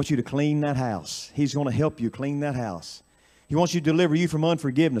 Amen. He wants you to clean that house. He's going to help you clean that house. He wants you to deliver you from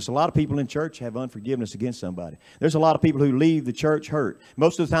unforgiveness. A lot of people in church have unforgiveness against somebody. There's a lot of people who leave the church hurt.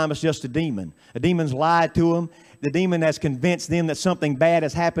 Most of the time it's just a demon. A demon's lied to them. The demon has convinced them that something bad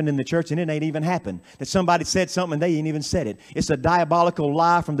has happened in the church, and it ain't even happened. That somebody said something and they ain't even said it. It's a diabolical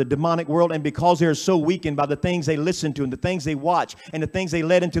lie from the demonic world, and because they're so weakened by the things they listen to and the things they watch and the things they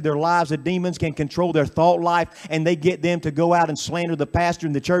let into their lives, the demons can control their thought life, and they get them to go out and slander the pastor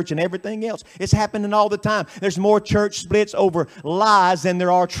and the church and everything else. It's happening all the time. There's more church splits over lies than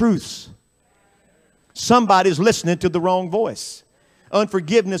there are truths. Somebody's listening to the wrong voice.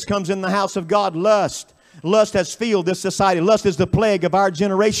 Unforgiveness comes in the house of God. Lust has filled this society. Lust is the plague of our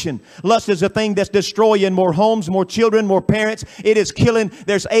generation. Lust is the thing that's destroying more homes, more children, more parents. It is killing.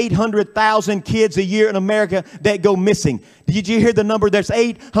 There's 800,000 kids a year in America that go missing. Did you hear the number? There's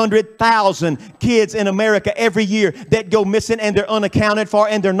 800,000 kids in America every year that go missing, and they're unaccounted for,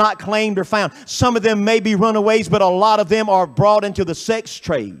 and they're not claimed or found. Some of them may be runaways, but a lot of them are brought into the sex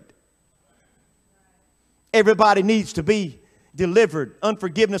trade. Everybody needs to be delivered.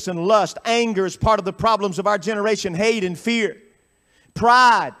 Unforgiveness and lust. Anger is part of the problems of our generation. Hate and fear.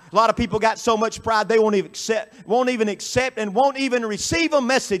 Pride. A lot of people got so much pride they won't even accept and won't even receive a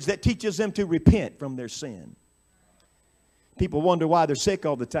message that teaches them to repent from their sin. People wonder why they're sick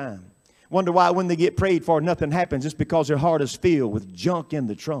all the time. Wonder why when they get prayed for nothing happens. It's because their heart is filled with junk in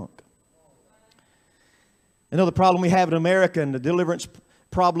the trunk. Another problem we have in America, and the deliverance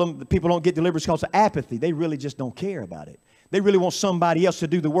problem, the people don't get deliverance because of apathy. They really just don't care about it. They really want somebody else to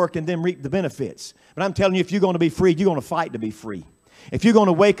do the work and then reap the benefits. But I'm telling you, if you're going to be free, you're going to fight to be free. If you're going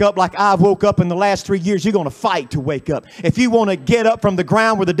to wake up like I've woke up in the last 3 years, you're going to fight to wake up. If you want to get up from the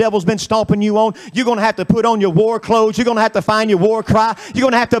ground where the devil's been stomping you on, you're going to have to put on your war clothes. You're going to have to find your war cry. You're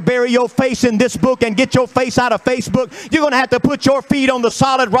going to have to bury your face in this book and get your face out of Facebook. You're going to have to put your feet on the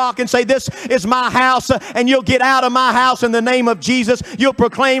solid rock and say, this is my house, and you'll get out of my house in the name of Jesus. You'll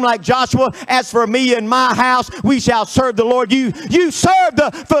proclaim like Joshua, as for me and my house, we shall serve the Lord. You serve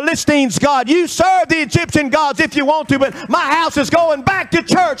the Philistines' God. You serve the Egyptian gods if you want to, but my house is going back to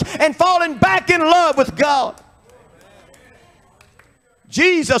church and falling back in love with God.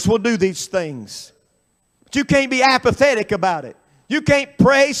 Jesus will do these things. But you can't be apathetic about it. You can't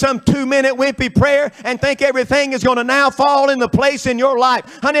pray some 2-minute wimpy prayer and think everything is going to now fall into place in your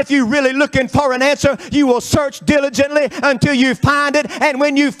life. And if you're really looking for an answer, you will search diligently until you find it. And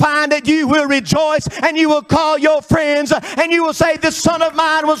when you find it, you will rejoice and you will call your friends and you will say, this son of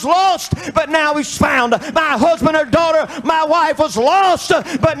mine was lost, but now he's found. My husband or daughter, my wife was lost,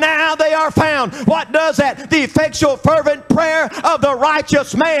 but now they are found. What does that? The effectual fervent prayer of the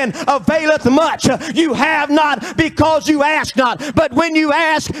righteous man availeth much. You have not because you ask not. But when you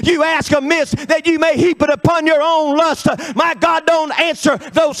ask amiss, that you may heap it upon your own lust. My God don't answer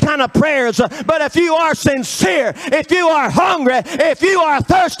those kind of prayers. But if you are sincere, if you are hungry, if you are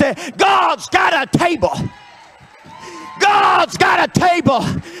thirsty, God's got a table. God's got a table.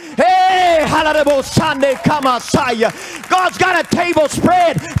 Hey, God's got a table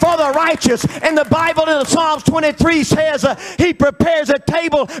spread for the righteous. And the Bible in Psalms 23 says, He prepares a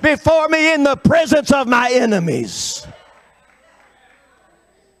table before me in the presence of my enemies.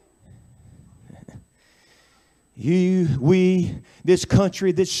 This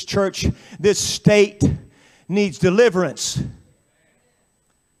country, this church, this state needs deliverance.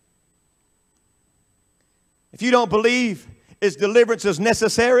 If you don't believe its deliverance is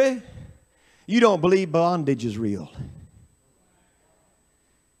necessary, you don't believe bondage is real.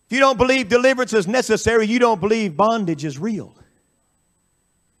 If you don't believe deliverance is necessary, you don't believe bondage is real.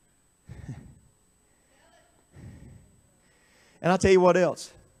 And I'll tell you what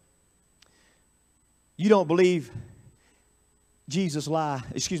else. You don't believe Jesus told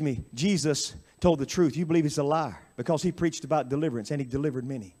the truth. You believe he's a liar because he preached about deliverance and he delivered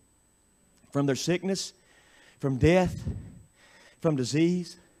many. From their sickness, from death, from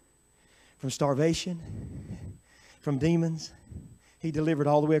disease, from starvation, from demons. He delivered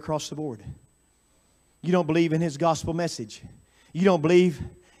all the way across the board. You don't believe in his gospel message. You don't believe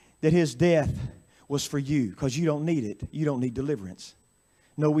that his death was for you because you don't need it. You don't need deliverance.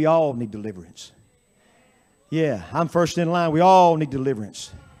 No, we all need deliverance. Yeah, I'm first in line. We all need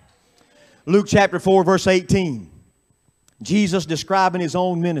deliverance. Luke chapter 4, verse 18. Jesus describing his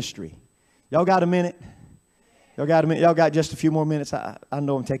own ministry. Y'all got a minute? Y'all got a minute? Y'all got just a few more minutes? I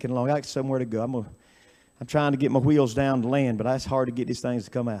know I'm taking long. I got somewhere to go. I'm trying to get my wheels down to land, but it's hard to get these things to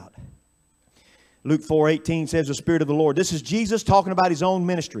come out. Luke 4:18 says, the Spirit of the Lord. This is Jesus talking about his own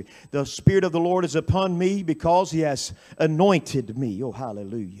ministry. The Spirit of the Lord is upon me because he has anointed me. Oh,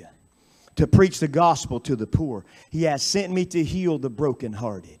 hallelujah. To preach the gospel to the poor. He has sent me to heal the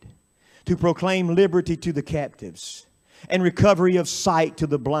brokenhearted, to proclaim liberty to the captives, and recovery of sight to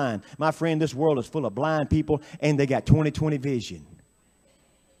the blind. My friend, this world is full of blind people, and they got 20/20 vision.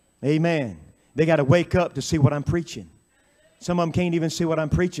 Amen. They got to wake up to see what I'm preaching. Some of them can't even see what I'm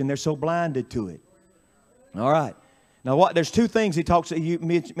preaching. They're so blinded to it. All right. Now, there's two things he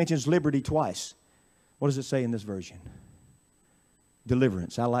mentions liberty twice. What does it say in this version?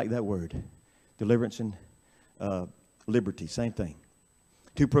 Deliverance. I like that word. Deliverance and liberty. Same thing.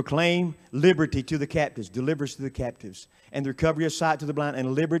 To proclaim liberty to the captives, deliverance to the captives, and the recovery of sight to the blind,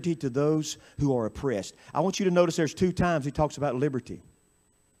 and liberty to those who are oppressed. I want you to notice there's 2 times he talks about liberty.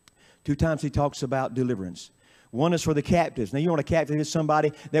 2 times he talks about deliverance. One is for the captives. Now, you know what a captive is?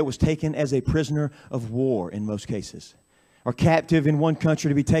 Somebody that was taken as a prisoner of war in most cases. Or captive in one country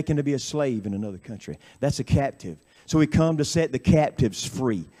to be taken to be a slave in another country. That's a captive. So we come to set the captives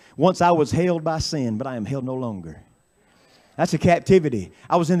free. Once I was held by sin, but I am held no longer. That's a captivity.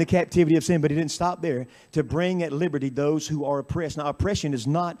 I was in the captivity of sin, but it didn't stop there. To bring at liberty those who are oppressed. Now, oppression is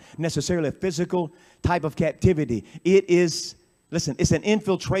not necessarily a physical type of captivity. It is, listen, it's an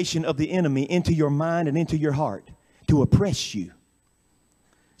infiltration of the enemy into your mind and into your heart to oppress you.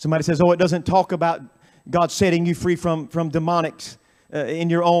 Somebody says, oh, it doesn't talk about God setting you free from demonics in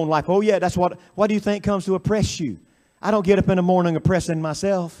your own life. Oh, yeah, that's what do you think comes to oppress you? I don't get up in the morning oppressing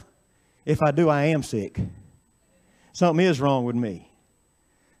myself. If I do, I am sick. Something is wrong with me.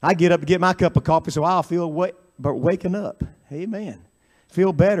 I get up to get my cup of coffee so I'll feel waking up. Amen.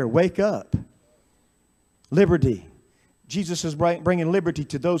 Feel better. Wake up. Liberty. Jesus is bringing liberty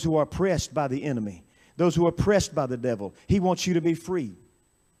to those who are oppressed by the enemy. Those who are oppressed by the devil. He wants you to be free.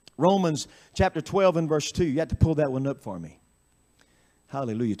 Romans chapter 12 and verse 2. You have to pull that one up for me.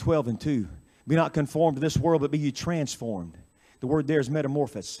 Hallelujah. 12 and 2. Be not conformed to this world, but be ye transformed. The word there is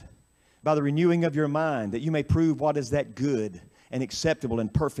metamorphosis. By the renewing of your mind, that you may prove what is that good and acceptable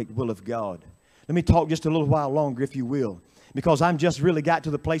and perfect will of God. Let me talk just a little while longer, if you will. Because I'm just really got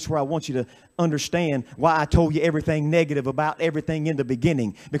to the place where I want you to understand why I told you everything negative about everything in the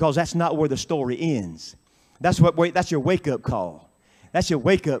beginning. Because that's not where the story ends. That's your wake-up call. That's your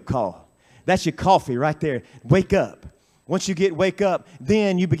wake-up call. That's your coffee right there. Wake up. Once you wake up,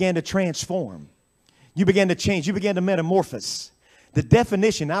 then you begin to transform. You begin to change. You begin to metamorphose. The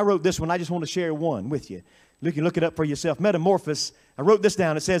definition, I wrote this one. I just want to share one with you. You can look it up for yourself. Metamorphosis, I wrote this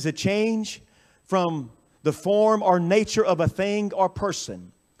down. It says a change from the form or nature of a thing or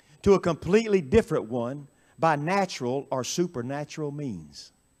person to a completely different one by natural or supernatural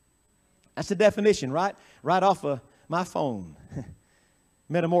means. That's the definition, right? Right off of my phone.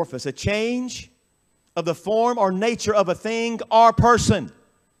 Metamorphosis, a change of the form or nature of a thing or person.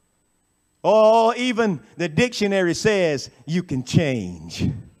 Oh, even the dictionary says you can change.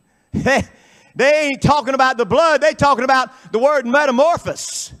 They ain't talking about the blood. They talking about the word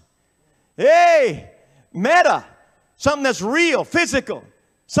metamorphosis. Hey, meta, something that's real, physical,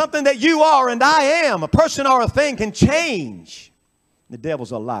 something that you are and I am, a person or a thing can change. The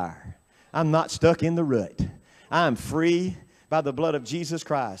devil's a liar. I'm not stuck in the rut. I'm free by the blood of Jesus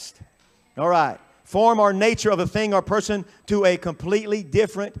Christ. All right. Form or nature of a thing or person to a completely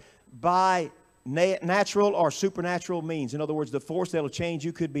different by natural or supernatural means. In other words, the force that will change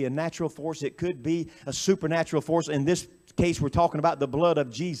you could be a natural force. It could be a supernatural force. In this case, we're talking about the blood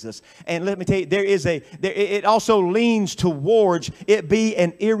of Jesus. And let me tell you, it also leans towards it be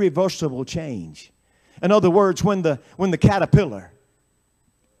an irreversible change. In other words, when the caterpillar,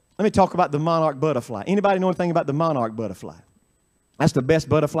 let me talk about the monarch butterfly. Anybody know anything about the monarch butterfly? That's the best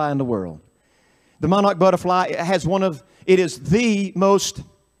butterfly in the world. The monarch butterfly it is the most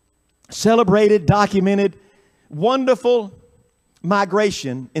celebrated, documented, wonderful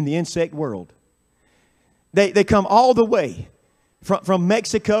migration in the insect world. They come all the way from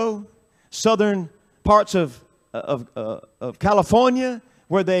Mexico, southern parts of California,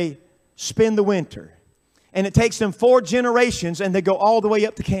 where they spend the winter. And it takes them 4 generations, and they go all the way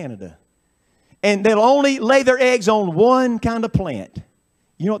up to Canada. And they'll only lay their eggs on one kind of plant.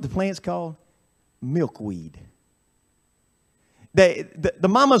 You know what the plant's called? Milkweed. The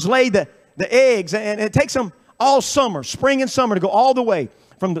mamas lay the eggs, and it takes them all summer, spring and summer, to go all the way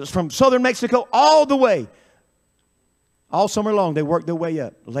from southern Mexico all the way. All summer long, they work their way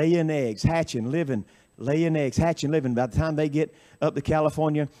up, laying eggs, hatching, living, laying eggs, hatching, living. By the time they get up to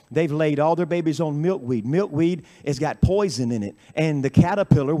California, they've laid all their babies on milkweed. Milkweed has got poison in it, and the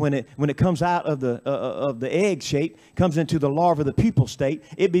caterpillar, when it comes out of the egg shape, comes into the larva, the pupal state,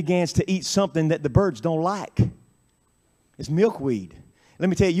 it begins to eat something that the birds don't like. It's milkweed. Let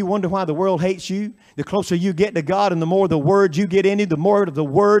me tell you, you wonder why the world hates you? The closer you get to God and the more the Word you get into, the more of the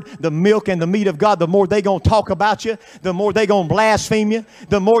Word, the milk and the meat of God, the more they're going to talk about you, the more they're going to blaspheme you,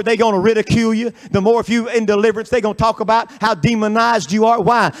 the more they're going to ridicule you, the more if you in deliverance, they're going to talk about how demonized you are.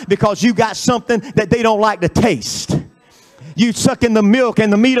 Why? Because you got something that they don't like to taste. You sucking the milk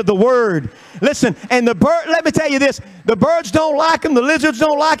and the meat of the Word. Listen, and let me tell you this, the birds don't like them, the lizards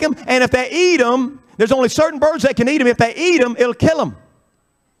don't like them, and if they eat them, there's only certain birds that can eat them. If they eat them, it'll kill them.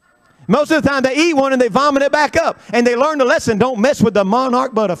 Most of the time they eat one and they vomit it back up. And they learn the lesson, don't mess with the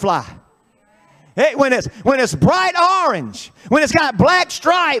monarch butterfly. Hey, when it's bright orange, when it's got black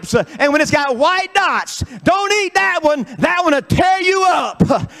stripes, and when it's got white dots, don't eat that one. That one will tear you up.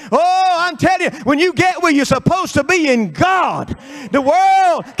 Oh, I'm telling you, when you get where you're supposed to be in God, the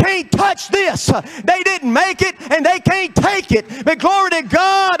world can't touch this. They didn't make it, and they can't take it. But glory to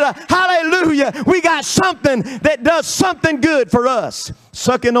God, hallelujah, we got something that does something good for us.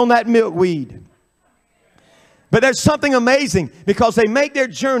 Sucking on that milkweed. But there's something amazing because they make their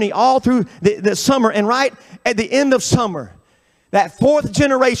journey all through the summer, and right at the end of summer, that 4th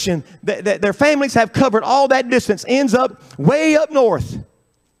generation, their families have covered all that distance, ends up way up north.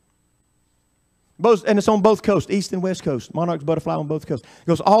 And it's on both coasts, east and west coast. Monarch's butterfly on both coasts. It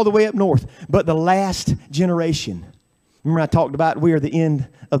goes all the way up north. But the last generation, remember I talked about we are the end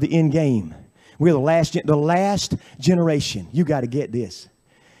of the end game. We're the last generation. You got to get this.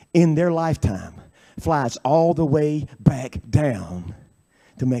 In their lifetime, flies all the way back down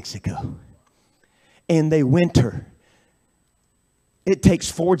to Mexico. And they winter. It takes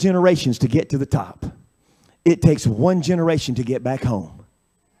 4 generations to get to the top. It takes 1 generation to get back home.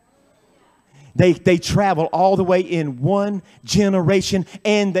 They travel all the way in 1 generation,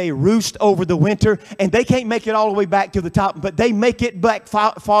 and they roost over the winter, and they can't make it all the way back to the top, but they make it back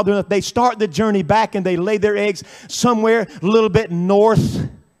farther enough. They start the journey back, and they lay their eggs somewhere a little bit north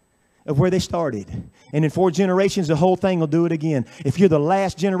of where they started. And in 4 generations, the whole thing will do it again. If you're the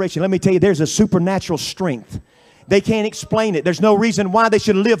last generation, let me tell you, there's a supernatural strength They can't explain it. There's no reason why they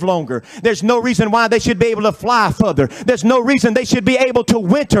should live longer. There's no reason why they should be able to fly further. There's no reason they should be able to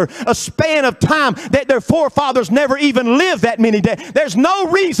winter a span of time that their forefathers never even lived that many days. There's no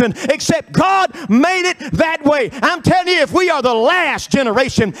reason except God made it that way. I'm telling you, if we are the last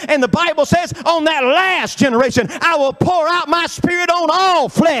generation, and the Bible says on that last generation, I will pour out my Spirit on all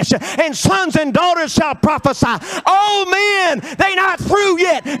flesh, and sons and daughters shall prophesy. Old men, they not through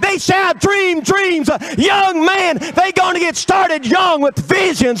yet. They shall dream dreams. Young men, they going to get started young with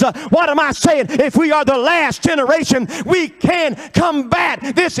visions. What am I saying? If we are the last generation, we can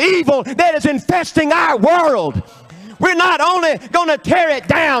combat this evil that is infesting our world. We're not only going to tear it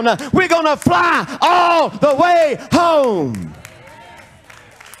down, we're going to fly all the way home.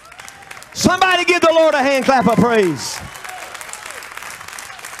 Somebody give the Lord a hand clap of praise.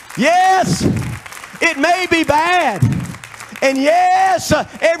 Yes, it may be bad. And yes,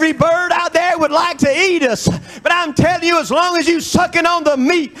 every bird out there would like to eat us. But I'm telling you, as long as you're sucking on the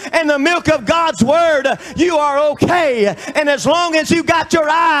meat and the milk of God's Word, you are okay. And as long as you got your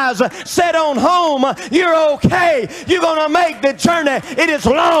eyes set on home, you're okay. You're going to make the journey. It is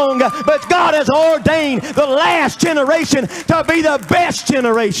long, but God has ordained the last generation to be the best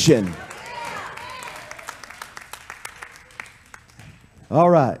generation. All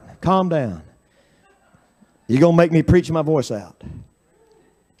right, calm down. You're going to make me preach my voice out.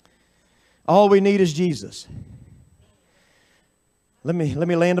 All we need is Jesus. Let me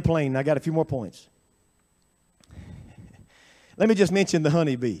land the plane. I got a few more points. Let me just mention the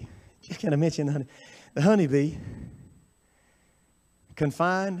honeybee. Just kind of mention the honeybee. The honeybee,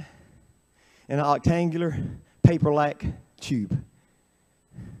 confined in an octangular paper-like tube.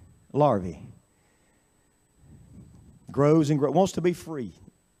 Larvae. Grows and grows. Wants to be free.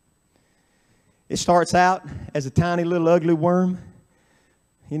 It starts out as a tiny little ugly worm.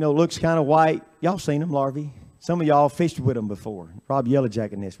 You know, looks kind of white. Y'all seen them, larvae. Some of y'all fished with them before. Rob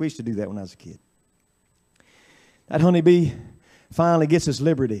Yellowjacket nest. We used to do that when I was a kid. That honeybee finally gets his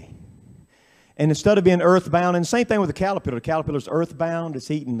liberty. And instead of being earthbound, and the same thing with the caterpillar's earthbound.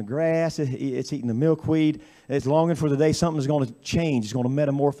 It's eating the grass. It's eating the milkweed. It's longing for the day something's going to change. It's going to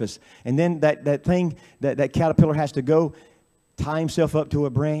metamorphose. And then that caterpillar has to go tie himself up to a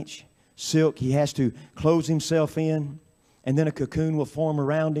branch. Silk, he has to close himself in, and then a cocoon will form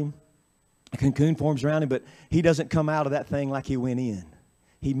around him. A cocoon forms around him, but he doesn't come out of that thing like he went in.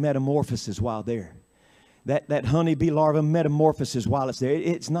 He metamorphoses while there. That honeybee larva metamorphoses while it's there.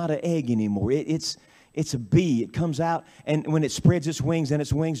 It's not an egg anymore. It's a bee. It comes out, and when it spreads its wings and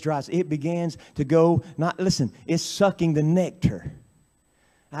its wings dries, it begins to go, it's sucking the nectar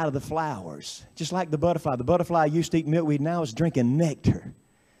out of the flowers. Just like the butterfly. The butterfly used to eat milkweed, now it's drinking nectar.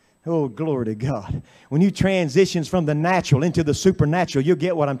 Oh, glory to God. When you transitions from the natural into the supernatural, you'll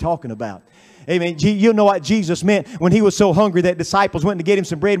get what I'm talking about. Amen. You know what Jesus meant when he was so hungry that disciples went to get him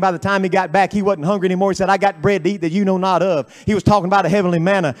some bread. And by the time he got back, he wasn't hungry anymore. He said, I got bread to eat that you know not of. He was talking about a heavenly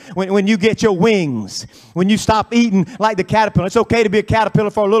manna. When you get your wings, when you stop eating like the caterpillar. It's okay to be a caterpillar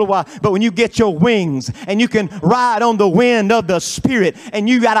for a little while, but when you get your wings and you can ride on the wind of the Spirit, and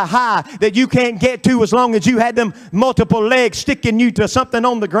you got a high that you can't get to as long as you had them multiple legs sticking you to something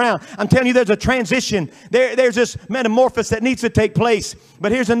on the ground. I'm telling you, there's a transition. There's this metamorphosis that needs to take place.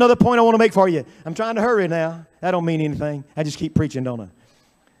 But here's another point I want to make for you. I'm trying to hurry now. That don't mean anything. I just keep preaching, don't I?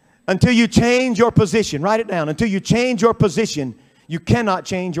 Until you change your position. Write it down. Until you change your position, you cannot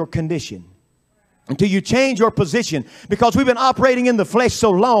change your condition. Until you change your position. Because we've been operating in the flesh so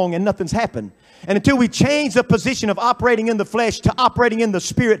long and nothing's happened. And until we change the position of operating in the flesh to operating in the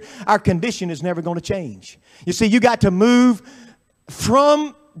Spirit, our condition is never going to change. You see, you got to move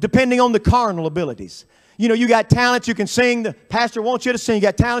from depending on the carnal abilities. You know, you got talent, you can sing. The pastor wants you to sing. You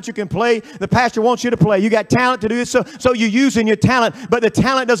got talent, you can play. The pastor wants you to play. You got talent to do this. So you're using your talent. But the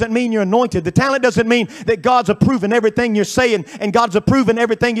talent doesn't mean you're anointed. The talent doesn't mean that God's approving everything you're saying. And God's approving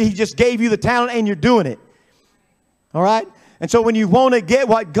everything. He just gave you the talent and you're doing it. All right? And so when you want to get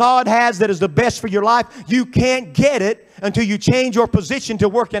what God has that is the best for your life, you can't get it until you change your position to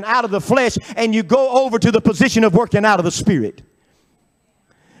working out of the flesh and you go over to the position of working out of the Spirit.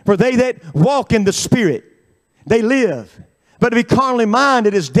 For they that walk in the Spirit, they live. But to be carnally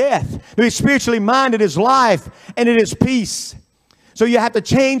minded is death. To be spiritually minded is life, and it is peace. So you have to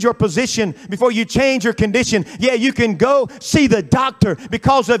change your position before you change your condition. Yeah, you can go see the doctor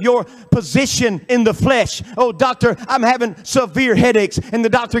because of your position in the flesh. Oh, doctor, I'm having severe headaches. And the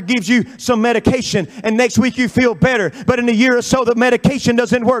doctor gives you some medication. And next week you feel better. But in a year or so, the medication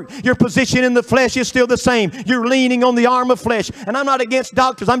doesn't work. Your position in the flesh is still the same. You're leaning on the arm of flesh. And I'm not against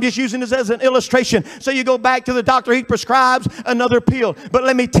doctors. I'm just using this as an illustration. So you go back to the doctor. He prescribes another pill. But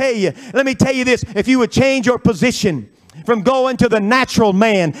let me tell you this. If you would change your position from going to the natural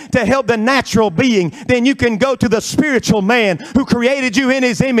man to help the natural being, then you can go to the spiritual man who created you in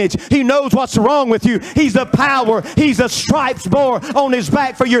his image. He knows what's wrong with you. He's the power. He's the stripes bore on his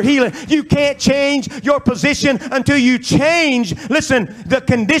back for your healing. You can't change your position until you change, listen, the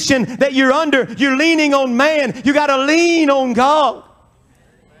condition that you're under. You're leaning on man. You got to lean on God.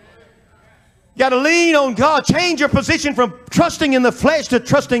 You got to lean on God. Change your position from trusting in the flesh to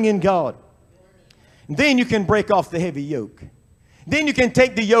trusting in God. Then you can break off the heavy yoke. Then you can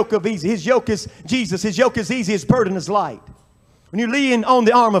take the yoke of easy. His yoke is Jesus. His yoke is easy. His burden is light. When you lean on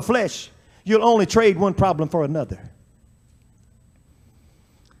the arm of flesh, you'll only trade one problem for another.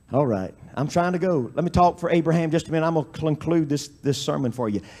 All right. I'm trying to go. Let me talk for Abraham just a minute. I'm going to conclude this sermon for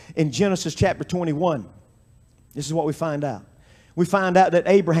you. In Genesis chapter 21, this is what we find out. We find out that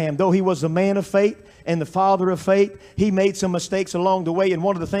Abraham, though he was a man of faith and the father of faith, he made some mistakes along the way. And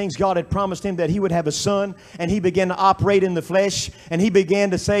one of the things, God had promised him that he would have a son, and he began to operate in the flesh. And he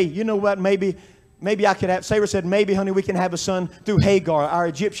began to say, you know what, maybe I could have, Sarah said, maybe, honey, we can have a son through Hagar, our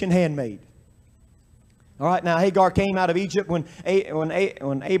Egyptian handmaid. All right, now Hagar came out of Egypt when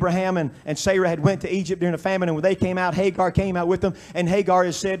Abraham and Sarah had went to Egypt during the famine, and when they came out, Hagar came out with them. And Hagar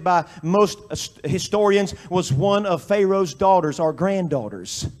is said by most historians was one of Pharaoh's daughters or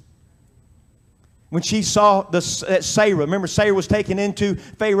granddaughters. When she saw that Sarah, remember Sarah was taken into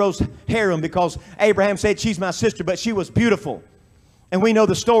Pharaoh's harem because Abraham said, she's my sister, but she was beautiful. And we know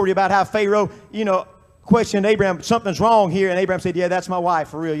the story about how Pharaoh, questioned Abraham, something's wrong here. And Abraham said, yeah, that's my wife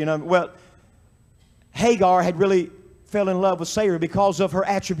for real, Well, Hagar had really fell in love with Sarah because of her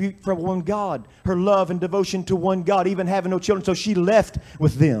attribute from one God, her love and devotion to one God, even having no children. So she left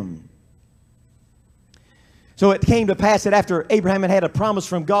with them. So it came to pass that after Abraham had a promise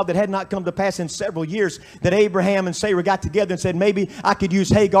from God that had not come to pass in several years, that Abraham and Sarah got together and said, maybe I could use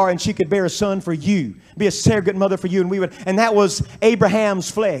Hagar and she could bear a son for you, be a surrogate mother for you. And that was Abraham's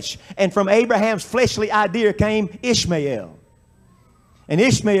flesh. And from Abraham's fleshly idea came Ishmael. And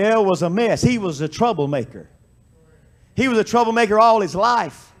Ishmael was a mess. He was a troublemaker. He was a troublemaker all his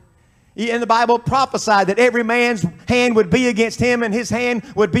life. And the Bible prophesied that every man's hand would be against him and his hand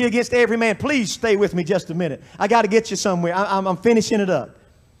would be against every man. Please stay with me just a minute. I got to get you somewhere. I'm finishing it up.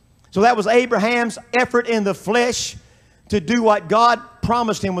 So that was Abraham's effort in the flesh to do what God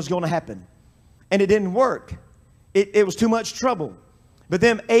promised him was going to happen. And it didn't work. It was too much trouble. But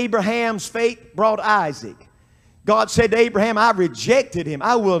then Abraham's faith brought Isaac. God said to Abraham, I rejected him.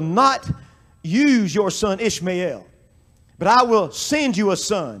 I will not use your son Ishmael, but I will send you a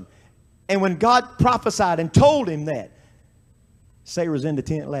son. And when God prophesied and told him that, Sarah's in the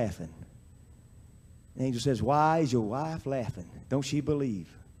tent laughing. The angel says, why is your wife laughing? Don't she believe?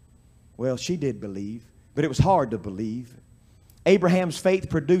 Well, she did believe, but it was hard to believe. Abraham's faith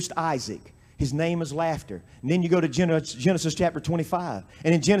produced Isaac. His name is laughter. And then you go to Genesis chapter 25.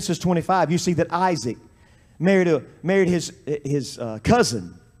 And in Genesis 25, you see that Isaac married his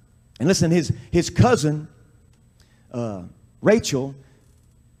cousin. And listen, his cousin, Rachel,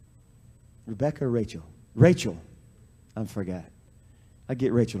 Rebecca or Rachel? Rachel. I forgot. I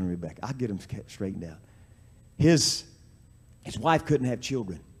get Rachel and Rebecca. I'll get them straightened out. His wife couldn't have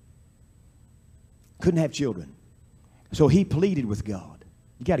children. Couldn't have children. So he pleaded with God.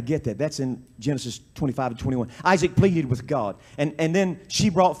 You got to get that. That's in Genesis 25 to 21. Isaac pleaded with God. And then she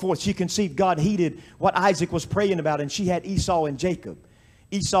brought forth, she conceived. God heeded what Isaac was praying about. And she had Esau and Jacob.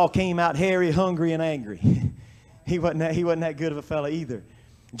 Esau came out hairy, hungry, and angry. He wasn't that good of a fella either.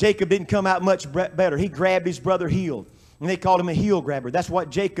 Jacob didn't come out much better. He grabbed his brother heel. And they called him a heel grabber. That's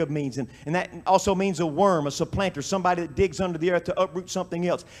what Jacob means. And that also means a worm, a supplanter, somebody that digs under the earth to uproot something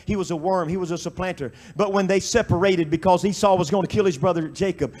else. He was a worm. He was a supplanter. But when they separated because Esau was going to kill his brother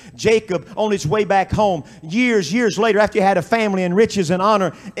Jacob, Jacob on his way back home, years later, after he had a family and riches and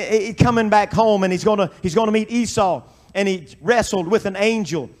honor, coming back home, and he's going to meet Esau. And he wrestled with an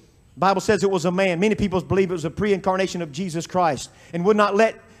angel. The Bible says it was a man. Many people believe it was a pre-incarnation of Jesus Christ, and would not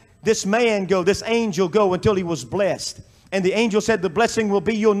let this man go, this angel go, until he was blessed. And the angel said, the blessing will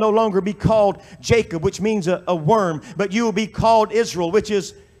be, you'll no longer be called Jacob, which means a worm, but you will be called Israel, which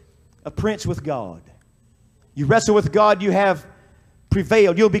is a prince with God. You wrestle with God, you have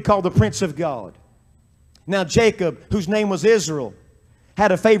prevailed. You'll be called the prince of God. Now Jacob, whose name was Israel,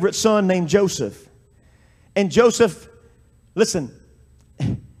 had a favorite son named Joseph. And Joseph, listen,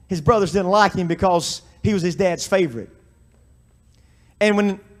 his brothers didn't like him because he was his dad's favorite.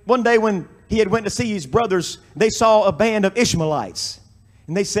 And one day when he had went to see his brothers, they saw a band of Ishmaelites.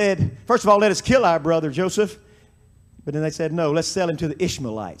 And they said, first of all, let us kill our brother Joseph. But then they said, no, let's sell him to the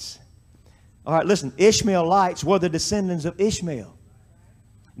Ishmaelites. All right, listen, Ishmaelites were the descendants of Ishmael.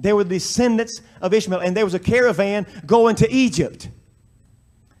 They were descendants of Ishmael. And there was a caravan going to Egypt.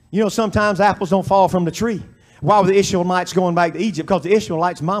 You know, sometimes apples don't fall from the tree. Why were the Ishmaelites going back to Egypt? Because the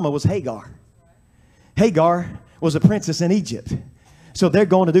Ishmaelites' mama was Hagar. Hagar was a princess in Egypt. So they're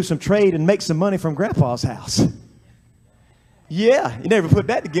going to do some trade and make some money from Grandpa's house. Yeah, you never put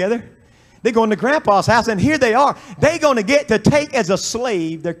that together. They're going to Grandpa's house, and here they are. They're going to get to take as a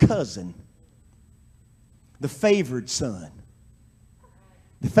slave their cousin, the favored son.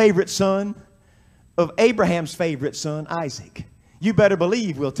 The favorite son of Abraham's favorite son, Isaac. You better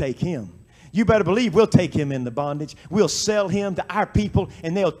believe we'll take him. You better believe we'll take him into bondage. We'll sell him to our people,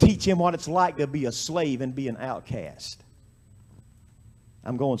 and they'll teach him what it's like to be a slave and be an outcast.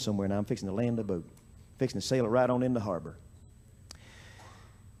 I'm going somewhere now. I'm fixing to land the boat. Fixing to sail it right on in the harbor.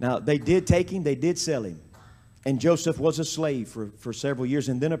 Now, they did take him. They did sell him. And Joseph was a slave for several years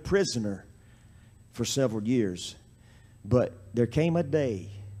and then a prisoner for several years. But there came a day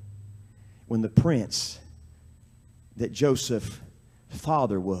when the prince that Joseph's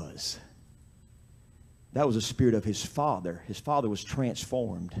father was, that was the spirit of his father. His father was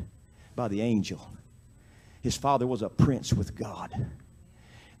transformed by the angel. His father was a prince with God.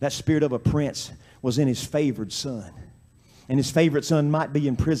 That spirit of a prince was in his favored son. And his favorite son might be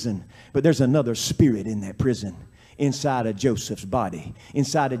in prison, but there's another spirit in that prison, inside of Joseph's body,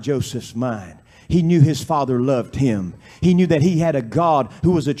 inside of Joseph's mind. He knew his father loved him. He knew that he had a God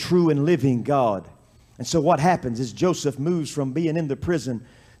who was a true and living God. And so what happens is Joseph moves from being in the prison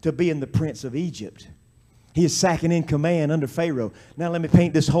to being the prince of Egypt. He is second in command under Pharaoh. Now let me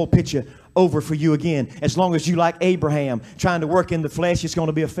paint this whole picture over for you again. As long as you, like Abraham, trying to work in the flesh, it's going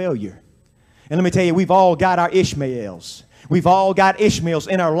to be a failure. And let me tell you, we've all got our Ishmaels. We've all got Ishmaels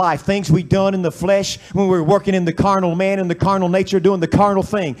in our life. Things we've done in the flesh when we're working in the carnal man and the carnal nature, doing the carnal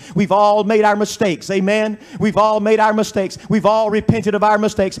thing. We've all made our mistakes. Amen? We've all made our mistakes. We've all repented of our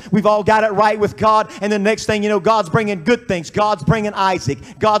mistakes. We've all got it right with God. And the next thing you know, God's bringing good things. God's bringing Isaac.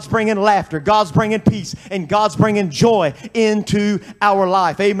 God's bringing laughter. God's bringing peace. And God's bringing joy into our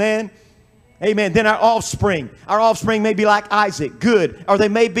life. Amen? Amen. Then our offspring may be like Isaac, good. Or they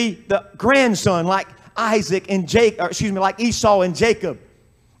may be the grandson like Isaac and Jacob, like Esau and Jacob.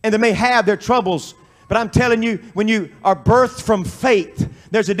 And they may have their troubles. But I'm telling you, when you are birthed from faith,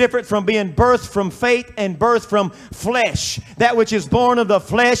 there's a difference from being birthed from faith and birthed from flesh. That which is born of the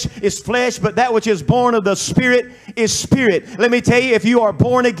flesh is flesh, but that which is born of the Spirit is spirit. Let me tell you, if you are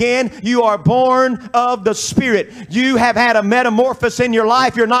born again, you are born of the Spirit. You have had a metamorphosis in your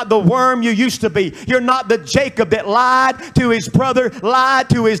life. You're not the worm you used to be. You're not the Jacob that lied to his brother, lied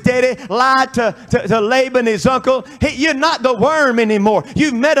to his daddy, lied to Laban, his uncle. You're not the worm anymore.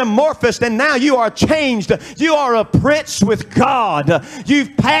 You've metamorphosed, and now you are changed. You are a prince with God.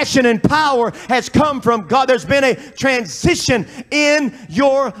 Passion and power has come from God. There's been a transition in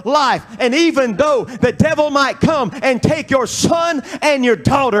your life. And even though the devil might come and take your son and your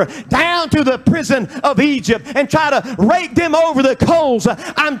daughter down to the prison of Egypt and try to rake them over the coals,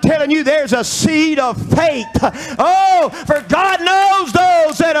 I'm telling you, there's a seed of faith. Oh, for God knows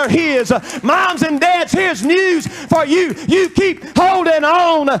those that are his. Moms and dads, here's news for you. You keep holding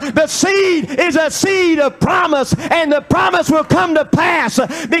on. The seed is a seed of promise, and the promise will come to pass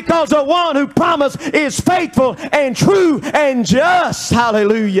because the one who promised is faithful and true and just.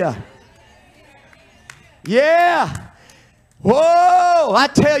 Hallelujah. Yeah. Whoa, I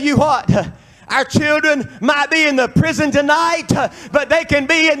tell you what. Our children might be in the prison tonight, but they can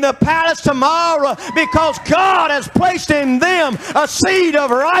be in the palace tomorrow because God has placed in them a seed of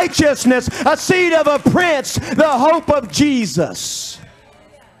righteousness, a seed of a prince, the hope of Jesus.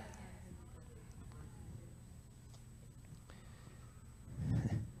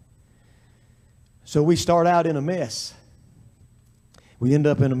 So we start out in a mess. We end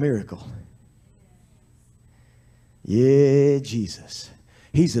up in a miracle. Yeah, Jesus.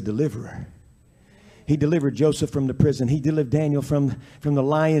 He's a deliverer. He delivered Joseph from the prison. He delivered Daniel from the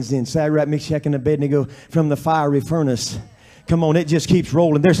lion's den. Shadrach, Meshach, and Abednego from the fiery furnace. Come on, it just keeps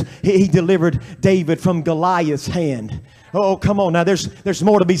rolling. He delivered David from Goliath's hand. Oh, come on. Now there's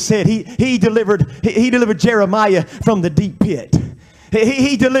more to be said. He delivered Jeremiah from the deep pit.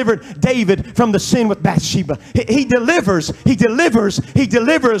 He delivered David from the sin with Bathsheba. He delivers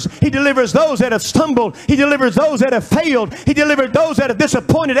those that have stumbled. He delivers those that have failed. He delivered those that have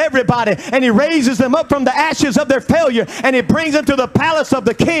disappointed everybody. And He raises them up from the ashes of their failure. And He brings them to the palace of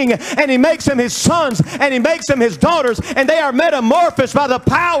the King. And He makes them His sons. And He makes them His daughters. And they are metamorphosed by the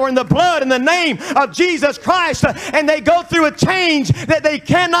power and the blood and the name of Jesus Christ. And they go through a change that they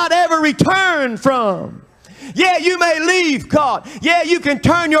cannot ever return from. Yeah, you may leave God. Yeah, you can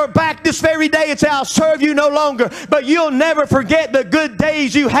turn your back this very day and say, I'll serve you no longer. But you'll never forget the good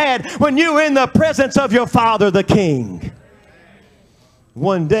days you had when you were in the presence of your Father, the King.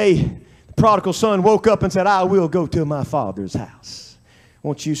 One day, the prodigal son woke up and said, I will go to my Father's house.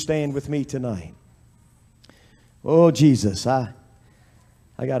 Won't you stand with me tonight? Oh, Jesus, I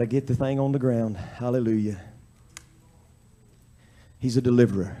got to get the thing on the ground. Hallelujah. He's a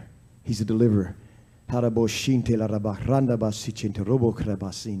deliverer. He's a deliverer. Glory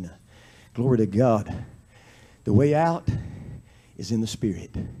to God. The way out is in the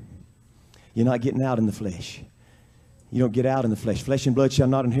Spirit. You're not getting out in the flesh. You don't get out in the flesh. Flesh and blood shall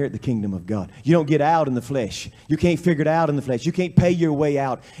not inherit the kingdom of God. You don't get out in the flesh. You can't figure it out in the flesh. You can't pay your way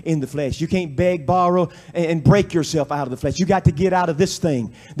out in the flesh. You can't beg, borrow, and break yourself out of the flesh. You got to get out of this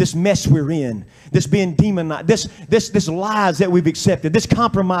thing, this mess we're in, this being demonized, this lies that we've accepted, this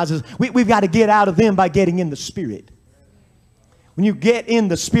compromises. We've got to get out of them by getting in the Spirit. When you get in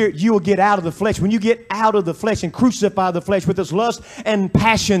the Spirit, you will get out of the flesh. When you get out of the flesh and crucify the flesh with its lust and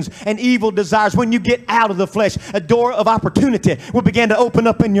passions and evil desires, when you get out of the flesh, a door of opportunity will begin to open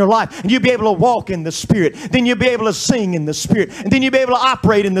up in your life. And you'll be able to walk in the Spirit. Then you'll be able to sing in the Spirit. And then you'll be able to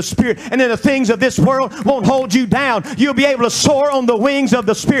operate in the Spirit. And then the things of this world won't hold you down. You'll be able to soar on the wings of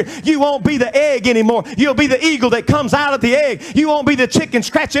the Spirit. You won't be the egg anymore. You'll be the eagle that comes out of the egg. You won't be the chicken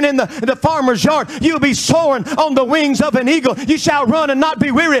scratching in the farmer's yard. You'll be soaring on the wings of an eagle. You shall run and not be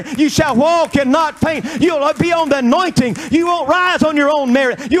weary. You shall walk and not faint. You'll be on the anointing. You won't rise on your own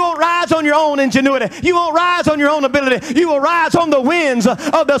merit. You won't rise on your own ingenuity. You won't rise on your own ability. You will rise on the winds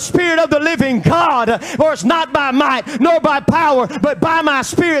of the Spirit of the living God. For it's not by might nor by power, but by my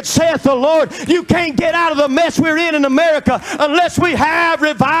Spirit, saith the Lord. You can't get out of the mess we're in America unless we have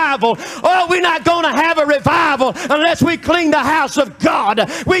revival. Oh, we're not going to have a revival unless we clean the house of God.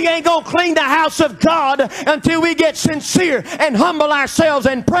 We ain't going to clean the house of God until we get sincere and humble ourselves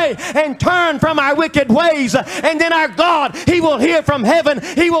and pray and turn from our wicked ways. And then our God, He will hear from heaven.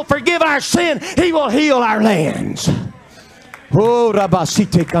 He will forgive our sin. He will heal our lands. Oh,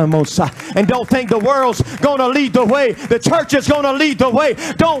 and don't think the world's going to lead the way. The church is going to lead the way.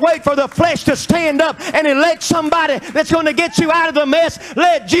 Don't wait for the flesh to stand up and elect somebody that's going to get you out of the mess.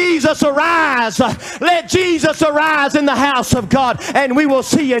 Let Jesus arise. Let Jesus arise in the house of God, and we will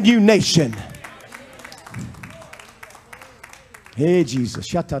see a new nation. Hey,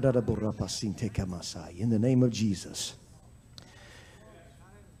 Jesus. In the name of Jesus.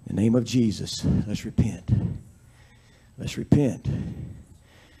 In the name of Jesus, let's repent. Let's repent.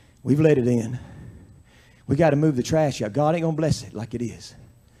 We've let it in. We got to move the trash out. God ain't going to bless it like it is.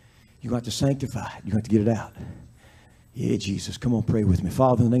 You're going to have to sanctify it. You're going to have to get it out. Yeah, Jesus. Come on, pray with me.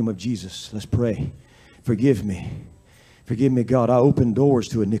 Father, in the name of Jesus, let's pray. Forgive me. Forgive me, God. I opened doors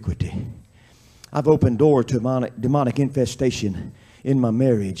to iniquity. I've opened doors to demonic infestation in my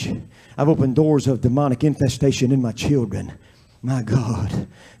marriage. I've opened doors of demonic infestation in my children. My God,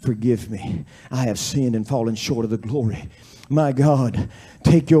 forgive me. I have sinned and fallen short of the glory. My God,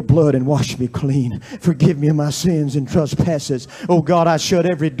 take your blood and wash me clean. Forgive me of my sins and trespasses. Oh God, I shut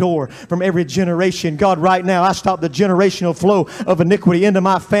every door from every generation. God, right now, I stop the generational flow of iniquity into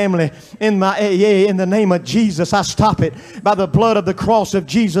my family. In the name of Jesus, I stop it. By the blood of the cross of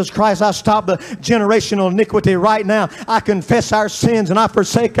Jesus Christ, I stop the generational iniquity right now. I confess our sins and I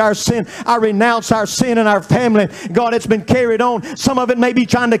forsake our sin. I renounce our sin in our family. God, it's been carried on. Some of it may be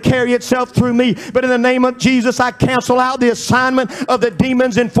trying to carry itself through me. But in the name of Jesus, I cancel out the assignment of the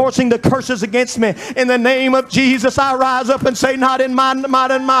demons enforcing the curses against me. In the name of Jesus, I rise up and say, not in my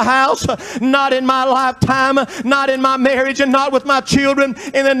house, not in my lifetime, not in my marriage, and not with my children.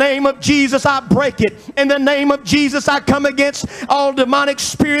 In the name of Jesus, I break it. In the name of Jesus, I come against all demonic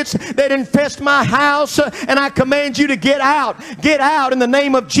spirits that infest my house, and I command you to get out. Get out in the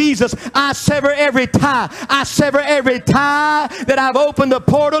name of Jesus. I sever every tie. I sever every tie that I've opened the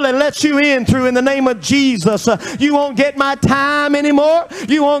portal and let you in through in the name of Jesus. You won't get my time anymore.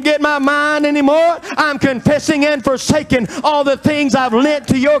 You won't get my mind anymore. I'm confessing and forsaking all the things I've lent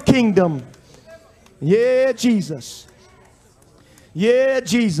to your kingdom. Yeah, Jesus. Yeah,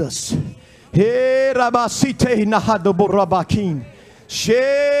 Jesus. Hey, Rabasite Nahadoburabakin.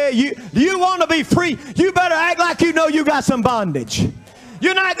 You want to be free, you better act like you know you got some bondage.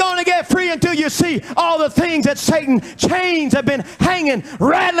 You're not going to get free until you see all the things that Satan chains have been hanging,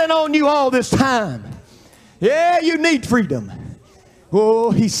 rattling on you all this time. Yeah, you need freedom.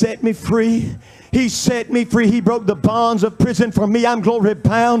 Oh, he set me free. He set me free. He broke the bonds of prison for me. I'm glory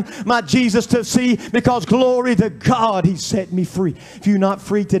bound, my Jesus to see, because glory to God, he set me free. If you're not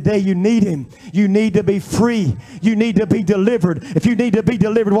free today, you need him. You need to be free. You need to be delivered. If you need to be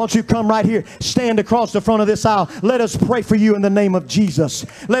delivered, won't you come right here, stand across the front of this aisle. Let us pray for you in the name of Jesus.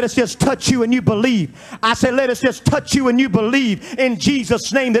 Let us just touch you and you believe. I say, let us just touch you and you believe in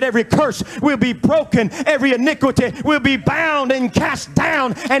Jesus' name that every curse will be broken, every iniquity will be bound and cast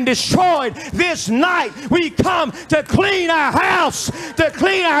down and destroyed. This night we come to clean our house, to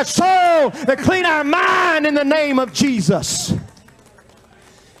clean our soul, to clean our mind in the name of Jesus.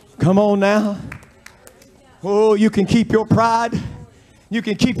 Come on now. Oh, you can keep your pride, you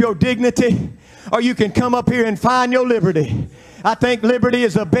can keep your dignity, or you can come up here and find your liberty. I think liberty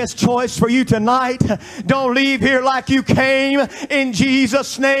is the best choice for you tonight. Don't leave here like you came. In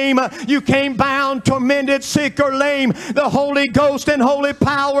Jesus' name, you came bound, tormented, sick, or lame. The Holy Ghost and holy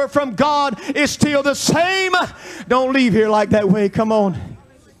power from God is still the same. Don't leave here like that way. Come on.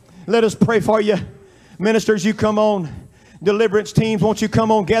 Let us pray for you. Ministers, you come on. Deliverance teams, won't you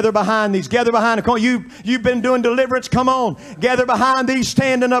come on, gather behind these, gather behind them. Come on, you've been doing deliverance, come on, gather behind these,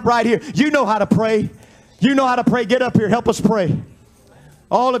 standing up right here. You know how to pray. You know how to pray. Get up here. Help us pray.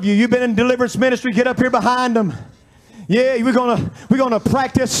 All of you, you've been in deliverance ministry. Get up here behind them. Yeah, we're gonna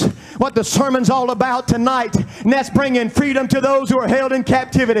practice what the sermon's all about tonight. And that's bringing freedom to those who are held in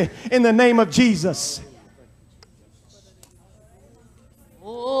captivity in the name of Jesus.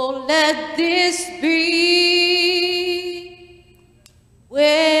 Oh, let this be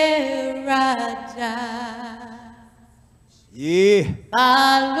where I die. Yeah.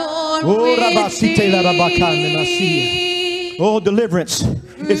 My Lord, oh, deliverance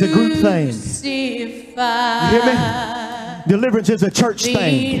is a group thing. You hear me? Deliverance is a church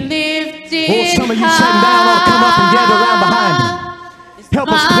thing. Oh, some of you sitting down ought to come up and gather around behind me. Help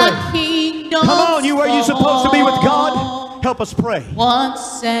us pray. Come on, you where you supposed to be with God. Help us pray.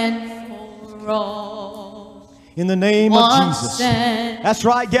 Once and for all. In the name of Jesus. That's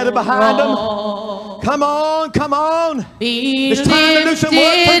right. Gather behind them. Come on, come on. It's time to do some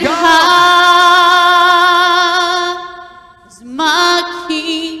work for God. As my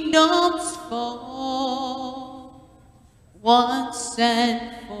kingdoms fall, once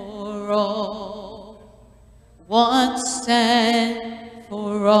and for all, once and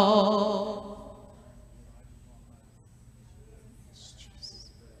for all.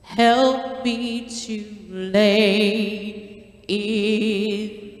 Help me to lay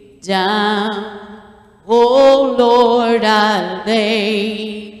it down. Oh Lord, I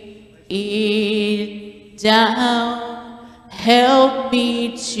lay it down. Help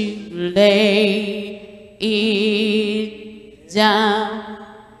me to lay it down.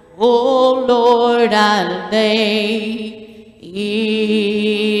 Oh Lord, I lay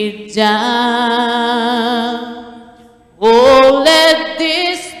it down. Oh, let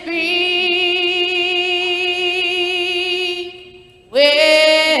this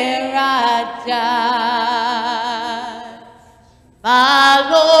where I die, my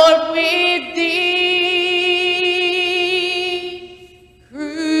Lord, with thee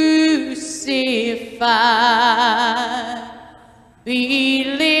crucified, be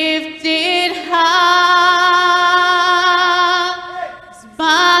lifted high, as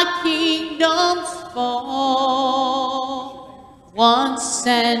my kingdoms fall, once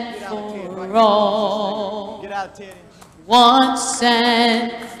and for all. Get out, Teddy. Once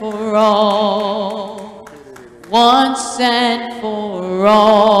and for all, once and for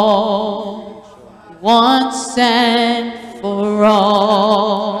all, once and for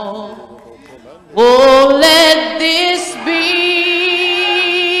all. Oh, let this be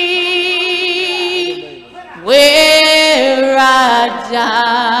where I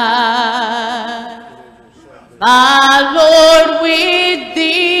die, my Lord, with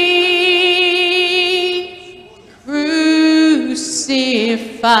thee crucified,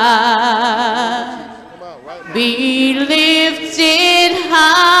 be lifted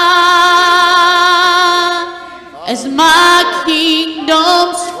high, as my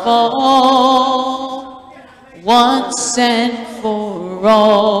kingdoms fall, once and for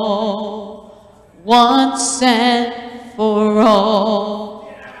all, once and for all,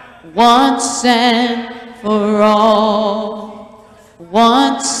 once and for all,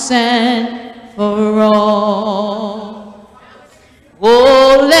 once and for all.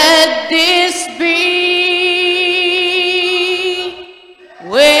 Oh, let this be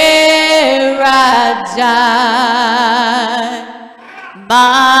where I die,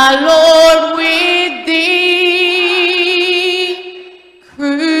 my Lord, with thee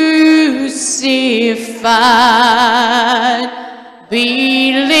crucified,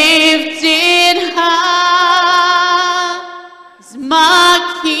 be lifted high as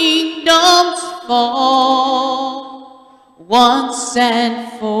my kingdom's fall once and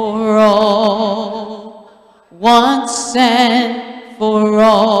for all, once and for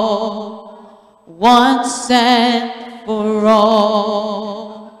all, once and for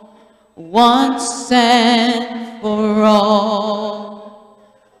all, once and for all.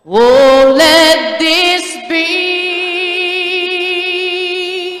 Oh, let this be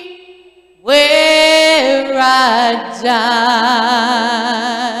where I die,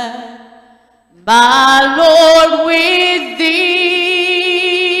 my Lord, with thee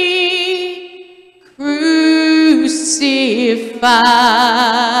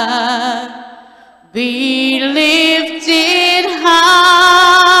crucified, be lifted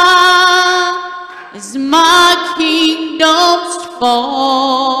high as my kingdom's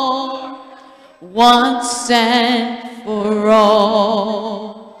fall once and for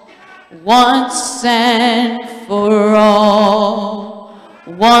all, once and for all,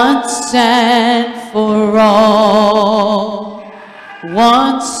 once and for all,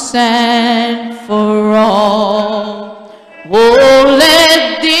 once and for all. Oh,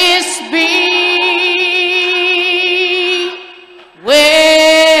 let this be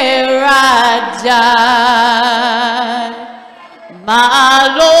where I die,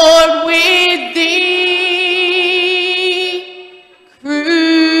 my Lord, with thee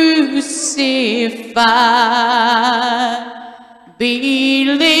crucified, be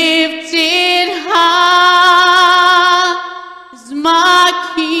lifted high as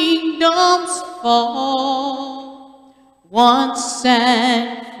my kingdom's fall once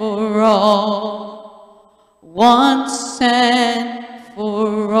and for all, once and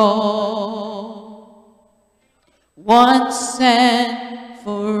for all, once and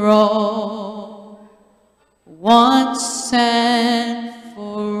for all, once and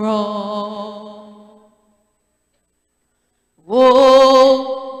for all.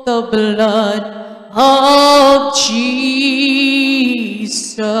 Oh, the blood of Jesus.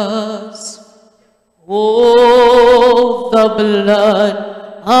 Oh, the blood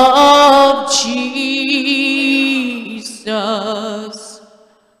of Jesus.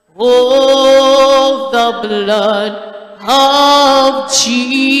 Oh, the blood of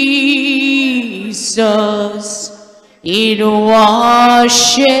Jesus. It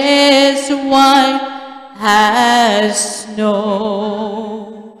washes white as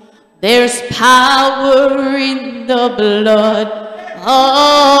snow. There's power in the blood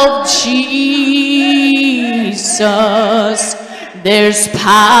of Jesus. There's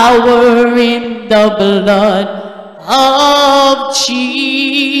power in the blood of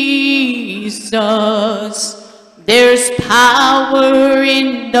Jesus. There's power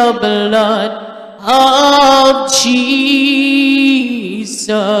in the blood of Jesus.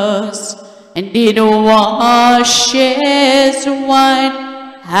 And it washes white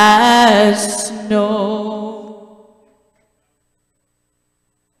as snow.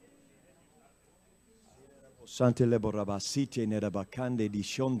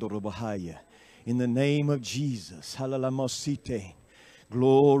 In the name of Jesus,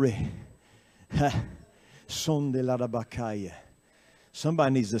 glory.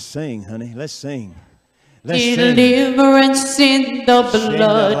 Somebody needs to sing, honey. Let's sing. Let's Deliverance sing. In the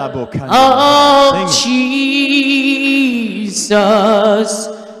blood of Jesus.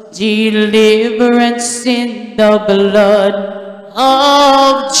 Deliverance in the blood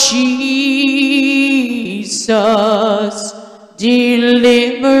of Jesus.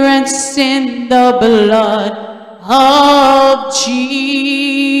 Deliverance in the blood of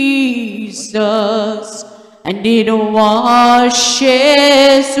Jesus. And it washes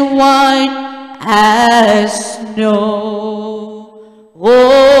white as snow.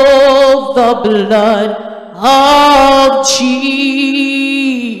 Oh, the blood of Jesus.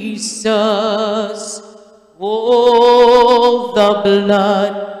 Oh, the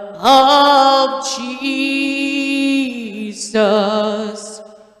blood of Jesus.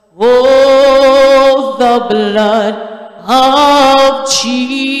 Oh, the blood of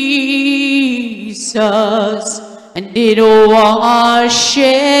Jesus. And it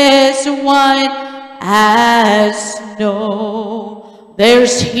washes white as snow.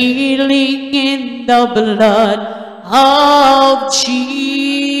 There's healing in the blood of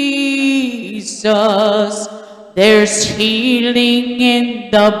Jesus. There's healing in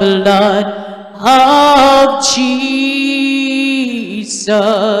the blood of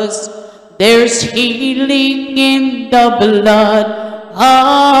Jesus. There's healing in the blood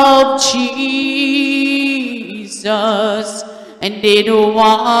of Jesus, and it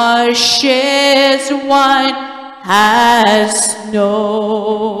washes white as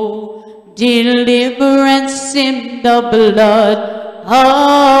snow. Deliverance in the blood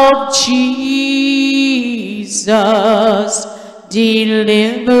of Jesus.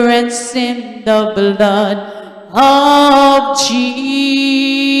 Deliverance in the blood of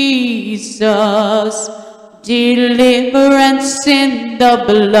Jesus. Deliverance in the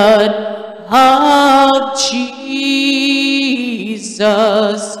blood of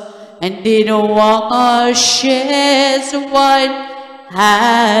Jesus. And it washes white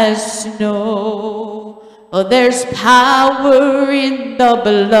as snow. Oh, there's power in the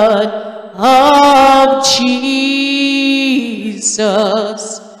blood of Jesus.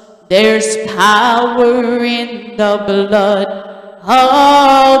 There's power in the blood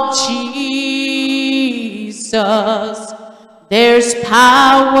of Jesus. There's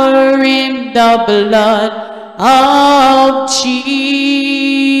power in the blood of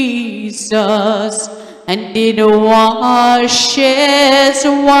Jesus. And it washes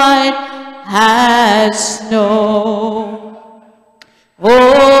white as snow.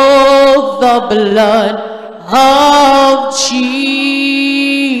 Oh, the blood of Jesus.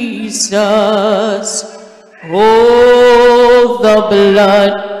 Oh, the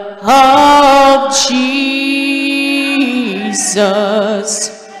blood of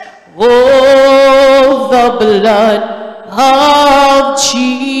Jesus. Oh, the blood of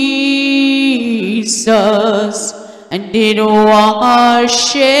Jesus. And it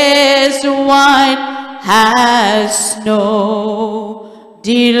washes white as snow.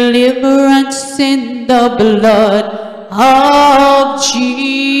 Deliverance in the blood of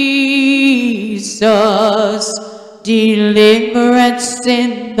Jesus. Deliverance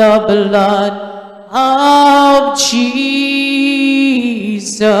in the blood of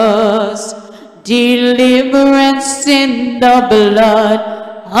Jesus. Deliverance in the blood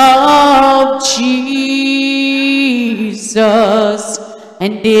of Jesus.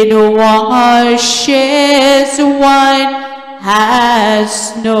 And it washes white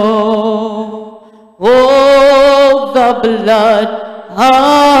as snow. Oh, the blood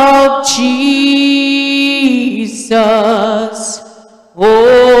of Jesus.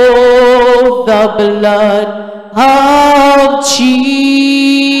 Oh, the blood of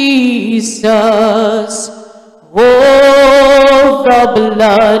Jesus. Oh, the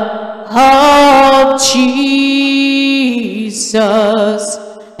blood of Jesus.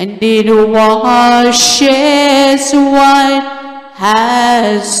 And it washes white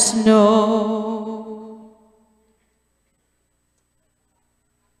as snow.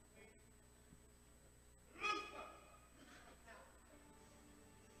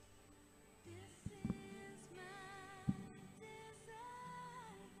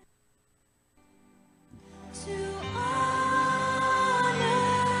 You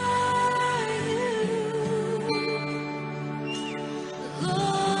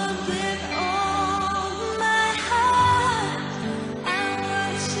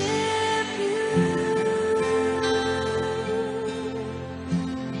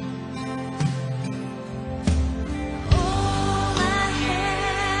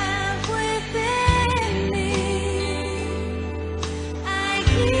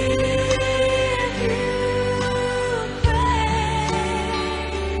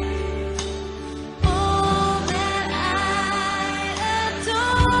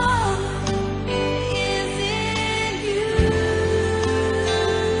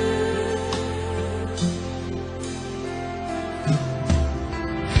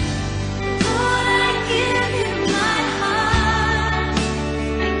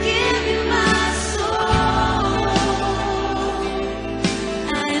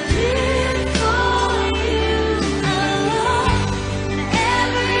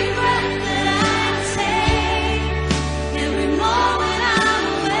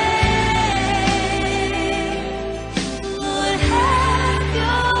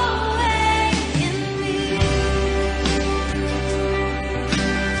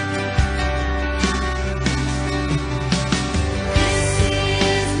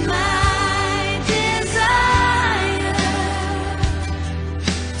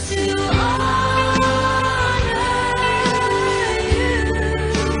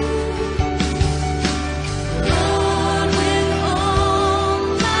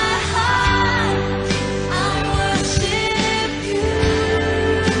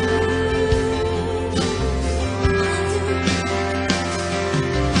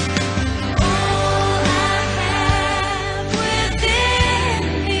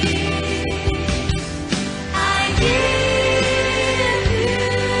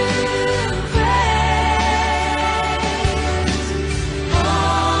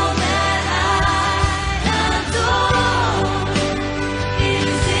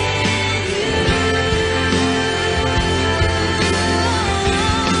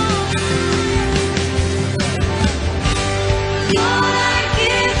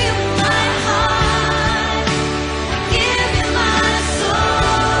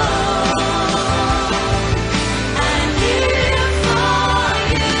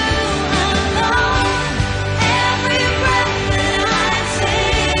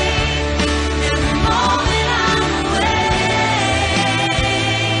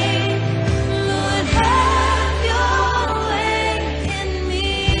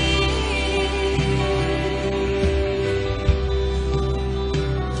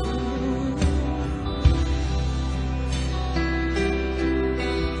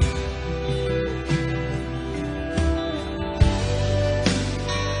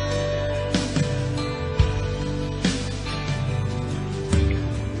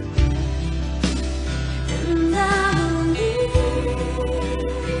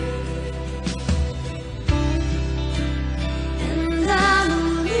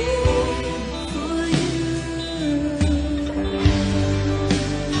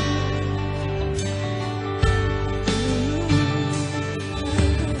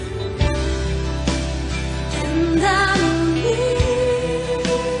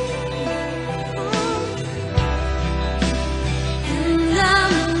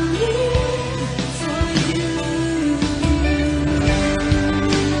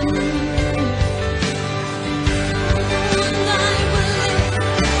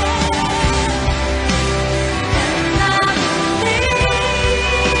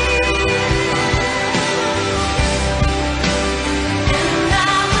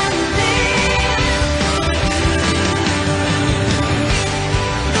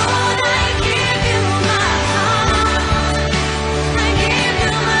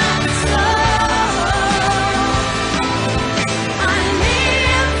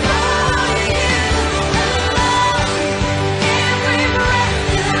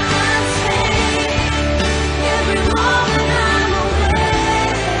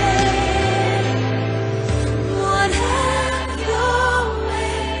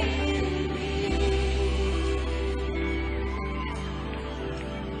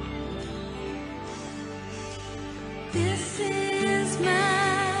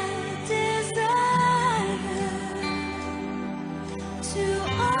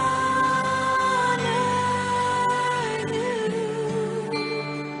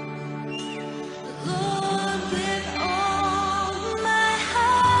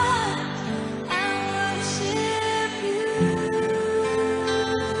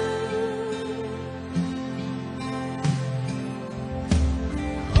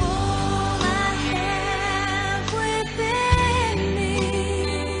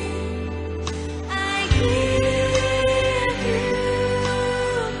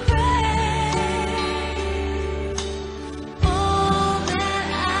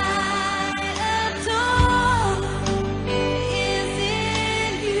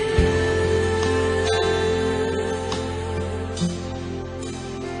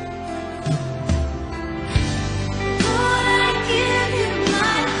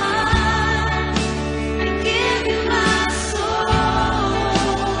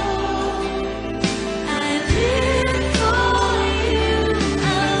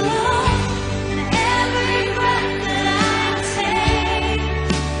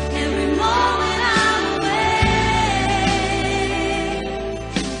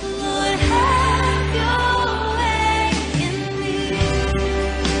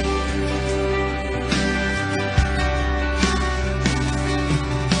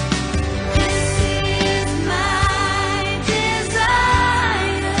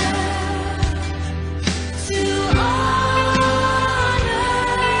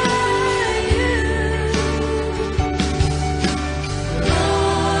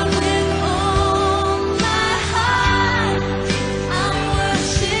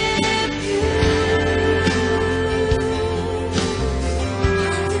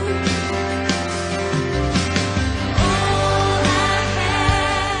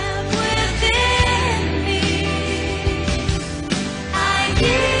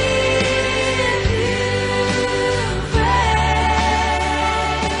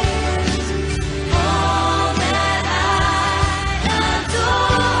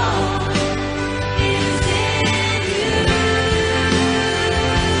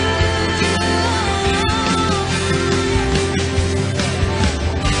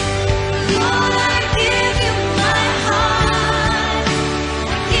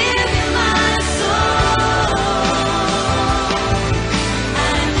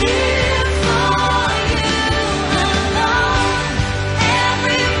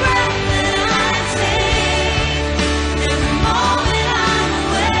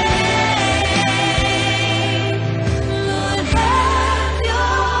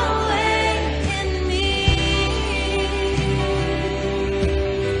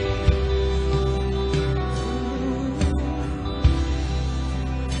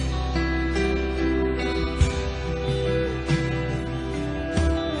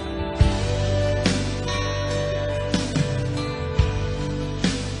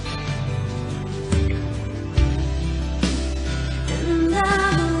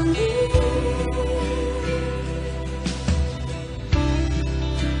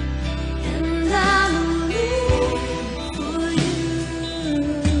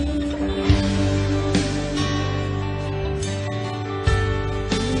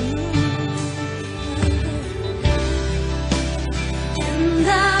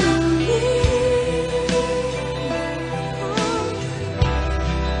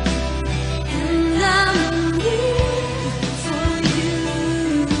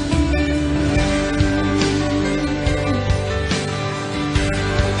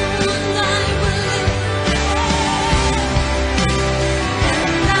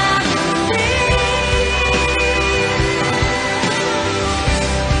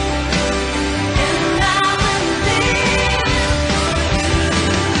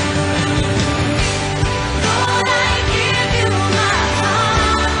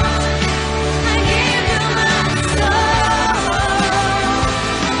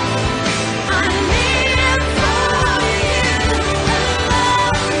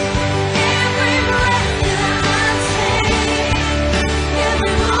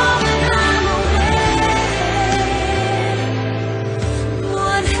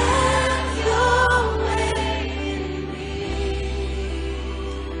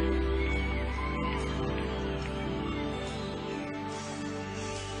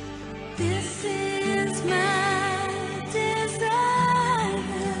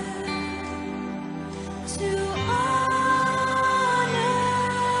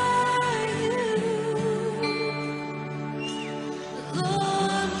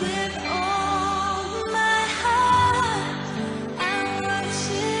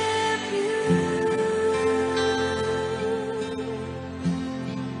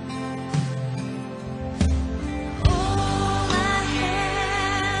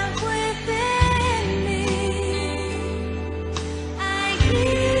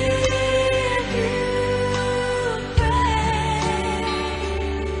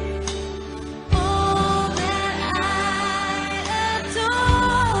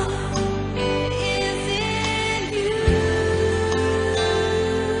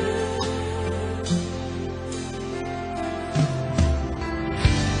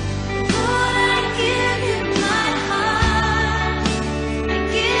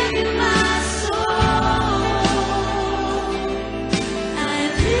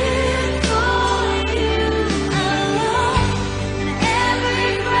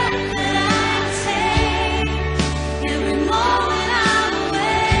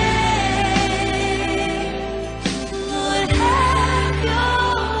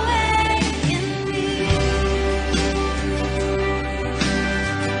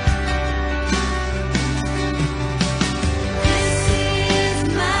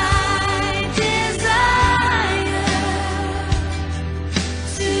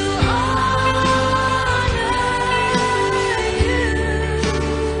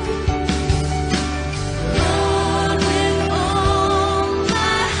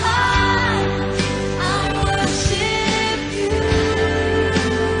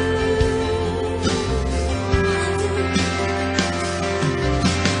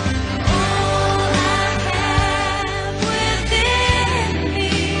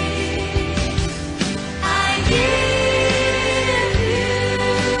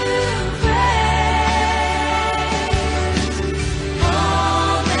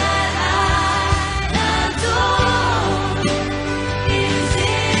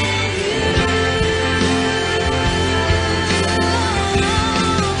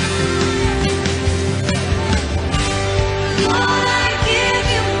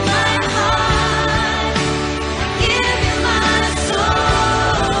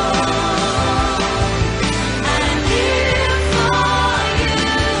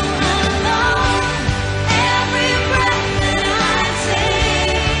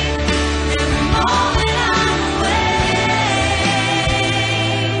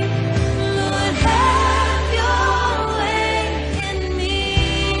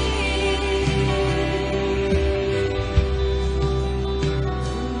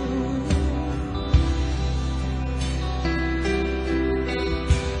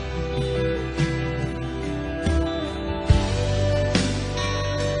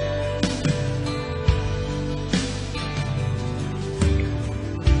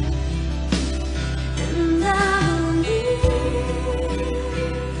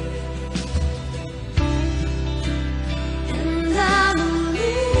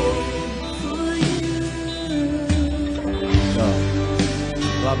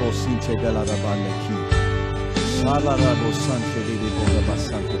sinche de la rabane ki. Sala rabo sanche de boga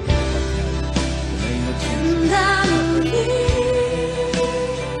basante de la batalla. In the name of Jesus.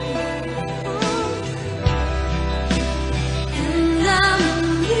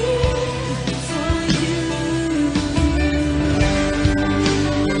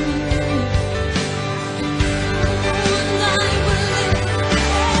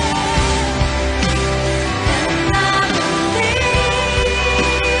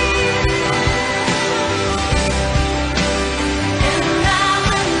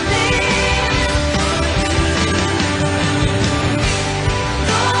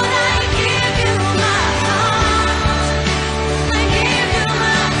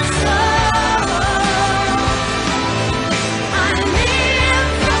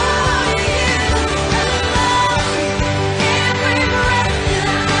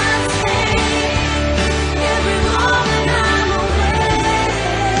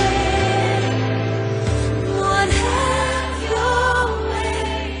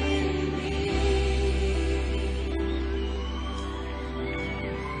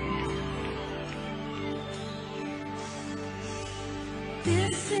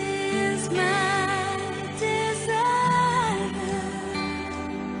 This is my desire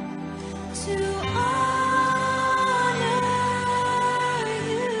to honor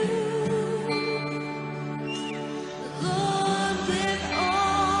you, Lord, with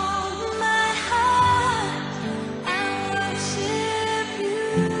all my heart. I worship you.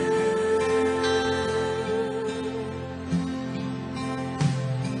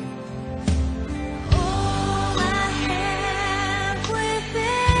 All I have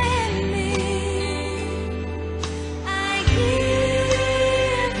within me, I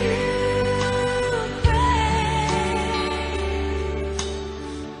give you praise.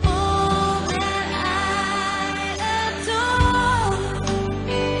 All that I adore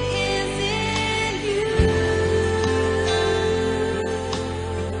is in you.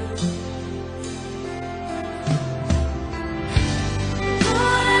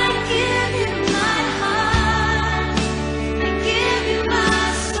 Lord, I give you my heart, I give you my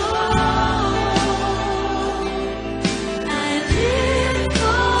soul. I live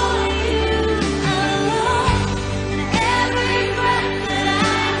for you alone. And every breath that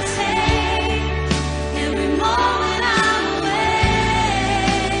I take, every moment I'm awake,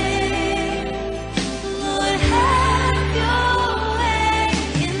 Lord, have your way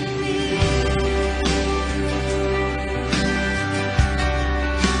in me.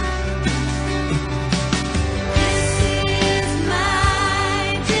 This is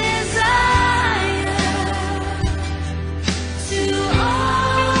my desire to honor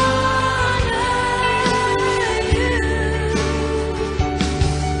you,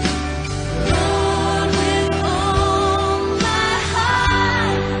 Lord, with all my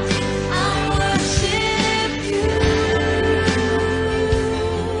heart. I worship you.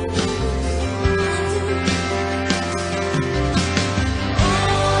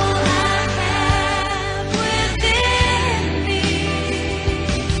 All I have within me,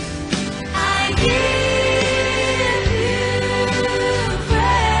 I give you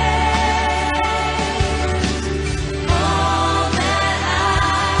praise. All that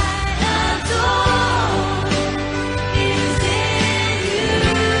I adore is in you.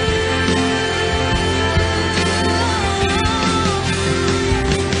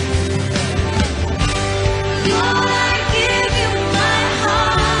 Lord, I give you my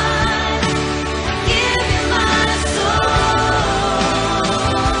heart, I give you my soul.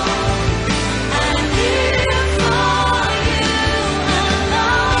 I live for you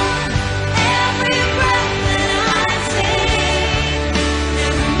alone. Every breath that I take,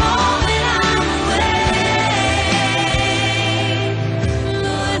 every moment I'm awake,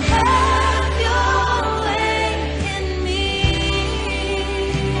 Lord, have your way in me.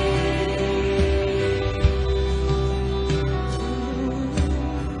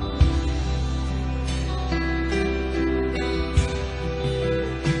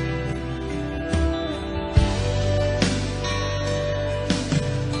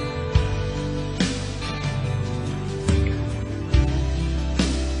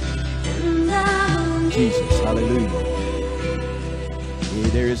 And I Jesus, hallelujah. Yeah,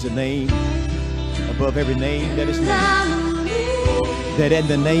 there is a name above every name that is named. That in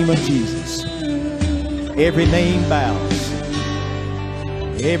the name of Jesus, every name bows,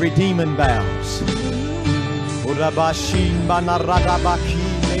 every demon bows. Urabashin banaradabaki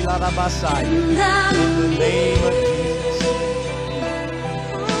melarabasai. In the name of Jesus.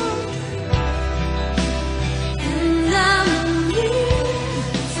 And I'm here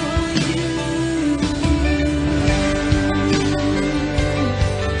for you.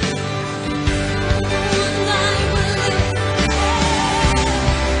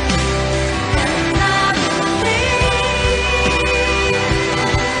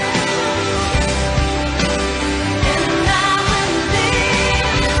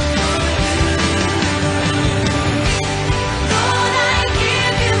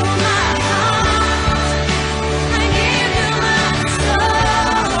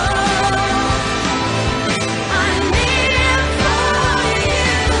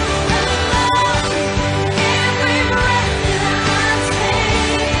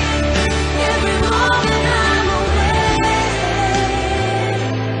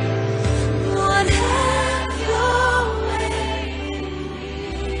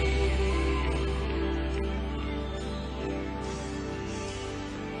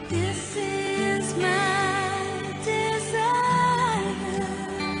 This is my desire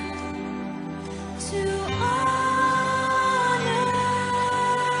to honor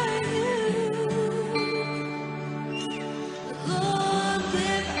you, Lord,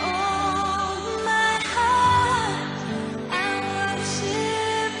 with all my heart. I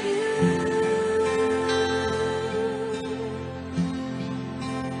worship you.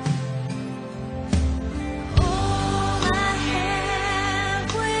 All I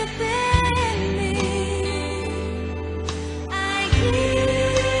have within me, I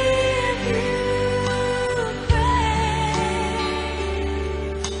give you praise.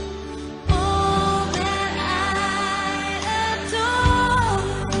 All that I adore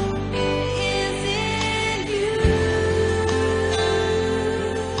is in you.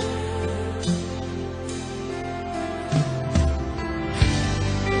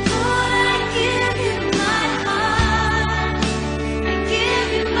 Lord, I give you my heart, I give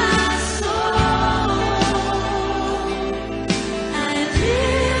you my soul. I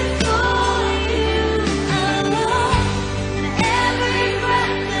live for you alone, and every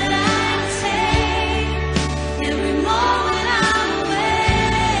breath that I take, every moment I'm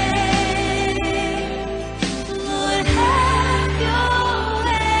awake. Lord, have your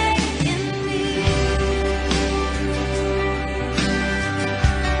way in me.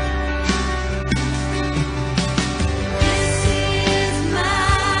 This is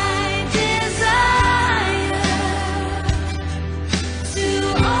my desire to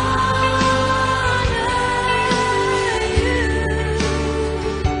honor you,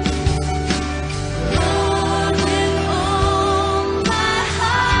 Lord, with all my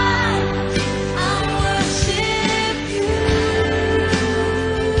heart. I worship you.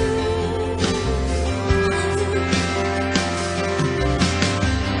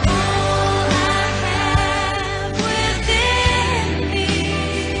 All I have within me,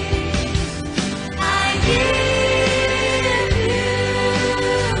 I give you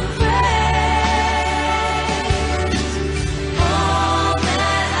praise. All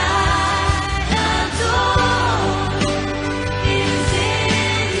that I adore is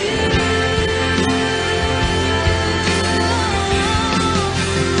in you.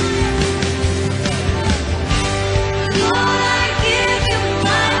 Lord, I give you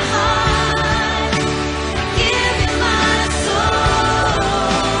my heart, I give you my soul.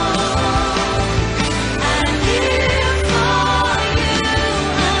 I live for you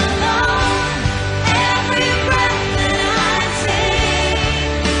alone. Every breath that I take,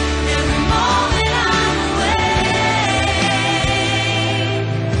 every moment I'm awake.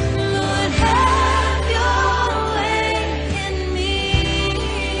 Lord, have your way in me.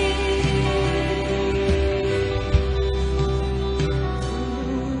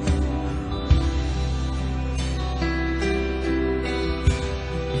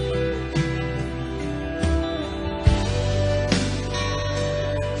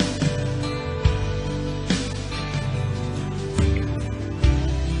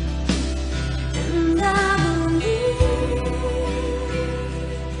 And I believe,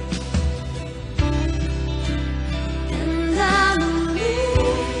 and I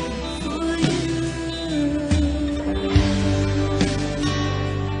believe for you.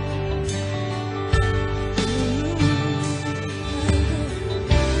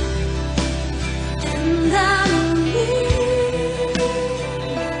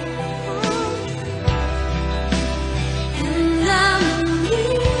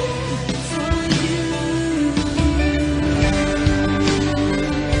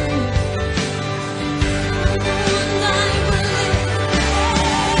 And I believe,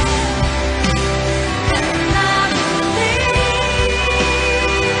 and I believe for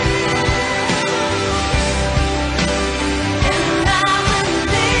you. And I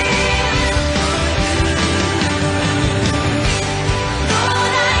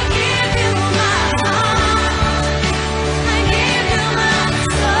Lord, I give you my heart, I give you my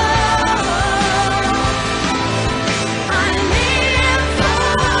soul. I live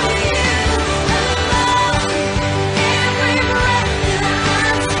for you alone. Every breath that I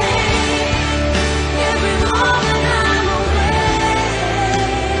take, every moment I'm awake.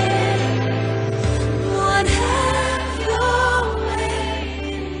 Lord, have your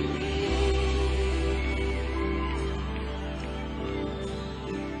way in me.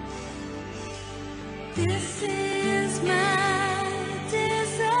 This is my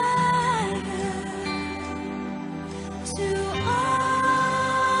desire to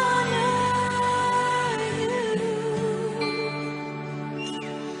honor you,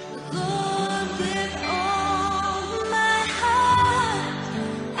 Lord, with all my heart.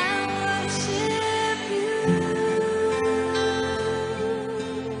 I worship you.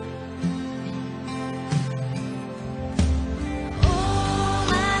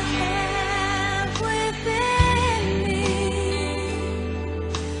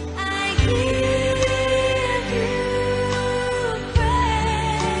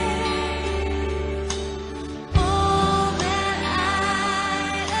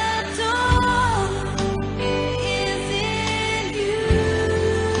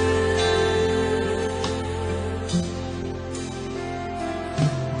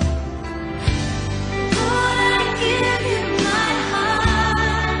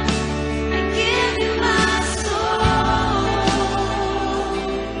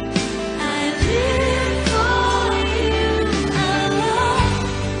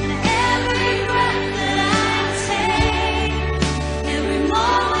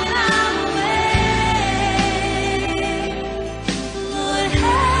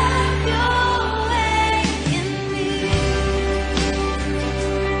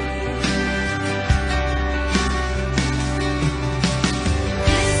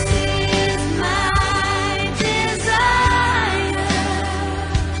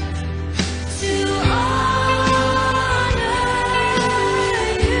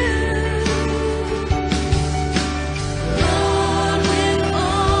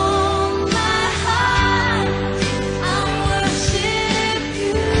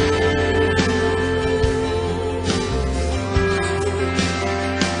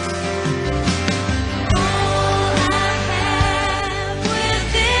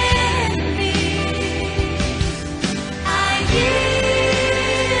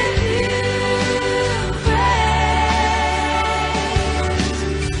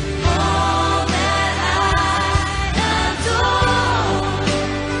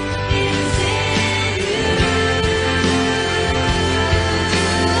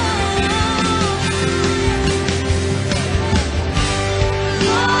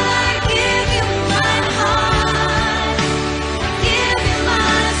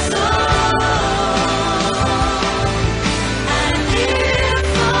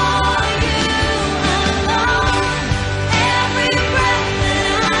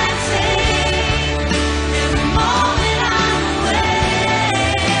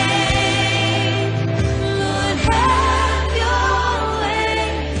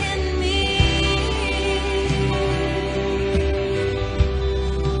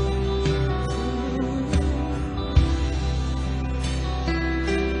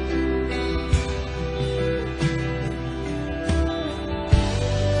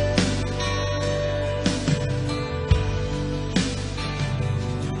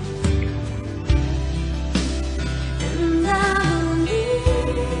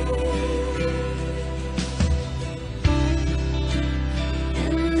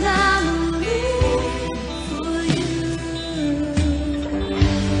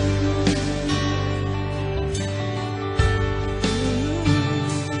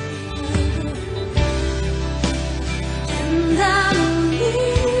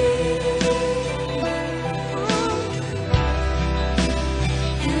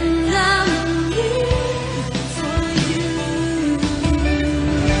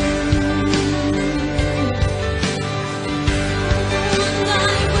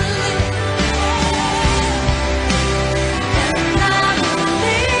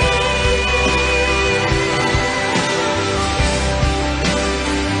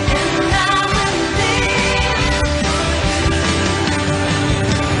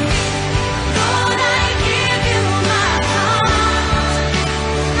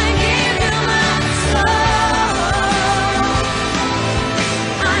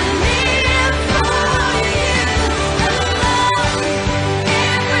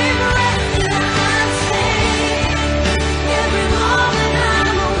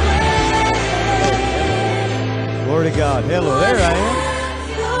 God. Hello, there I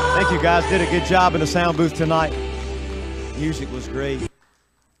am. Thank you guys. Did a good job in the sound booth tonight. Music was great.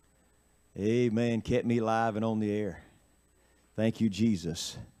 Amen. Kept me live and on the air. Thank you,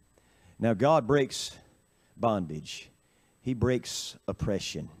 Jesus. Now, God breaks bondage. He breaks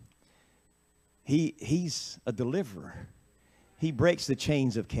oppression. He's a deliverer. He breaks the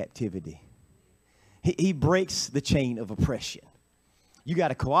chains of captivity. He breaks the chain of oppression. You got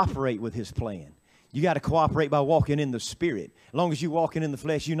to cooperate with his plan. You got to cooperate by walking in the Spirit. As long as you're walking in the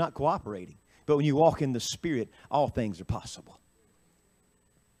flesh, you're not cooperating. But when you walk in the Spirit, all things are possible.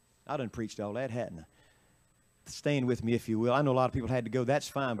 I done preached all that, hadn't I? Stand with me, if you will. I know a lot of people had to go. That's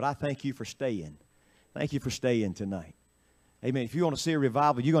fine, but I thank you for staying. Thank you for staying tonight. Amen. If you want to see a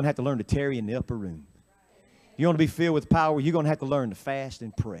revival, you're going to have to learn to tarry in the upper room. You want to be filled with power, you're going to have to learn to fast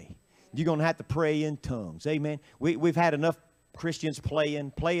and pray. You're going to have to pray in tongues. Amen. We've had enough Christians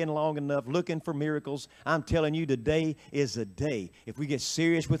playing long enough, looking for miracles. I'm telling you, today is a day. If we get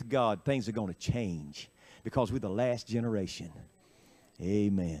serious with God, things are going to change because we're the last generation.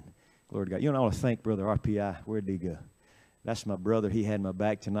 Amen. Glory to God. You know, I want to thank Brother RPI. Where'd he go? That's my brother. He had my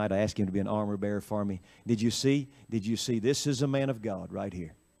back tonight. I asked him to be an armor bearer for me. Did you see? This is a man of God right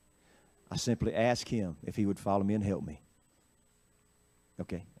here. I simply asked him if he would follow me and help me.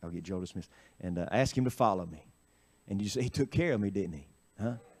 Okay, I'll get Joe dismissed. And I asked him to follow me. And you say he took care of me, didn't he?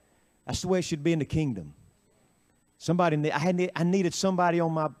 Huh? That's the way it should be in the kingdom. Somebody, I needed somebody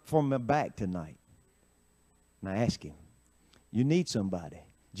for my back tonight. And I asked him, you need somebody.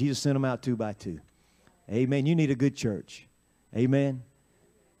 Jesus sent them out 2 by 2. Amen. You need a good church. Amen.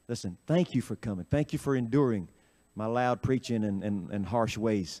 Listen, thank you for coming. Thank you for enduring my loud preaching and harsh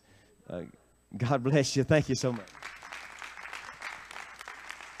ways. God bless you. Thank you so much.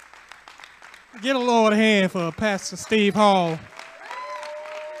 Get a Lord hand for Pastor Steve Hall.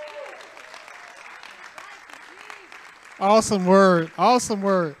 Awesome word. Awesome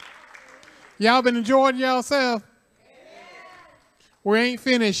word. Y'all been enjoying yourself? We ain't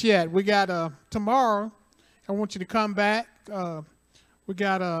finished yet. We got tomorrow. I want you to come back. We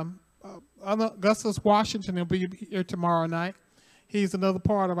got Augustus Washington will be here tomorrow night. He's another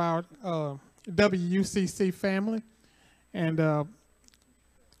part of our WUCC family. And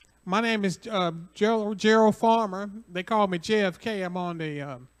my name is Gerald Farmer. They call me JFK. I'm on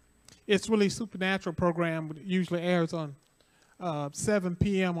the It's Really Supernatural program. It usually airs on 7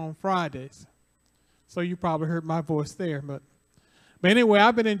 p.m. on Fridays. So you probably heard my voice there. But anyway,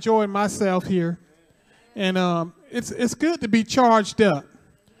 I've been enjoying myself here. And it's good to be charged up.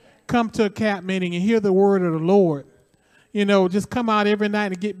 Come to a camp meeting and hear the word of the Lord. You know, just come out every night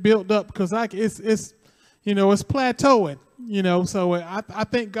and get built up because it's plateauing. You know, so I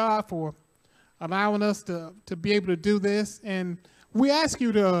thank God for allowing us to be able to do this. And we ask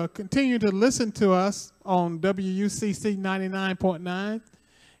you to continue to listen to us on WUCC 99.9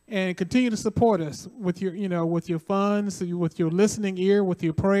 and continue to support us with your funds, with your listening ear, with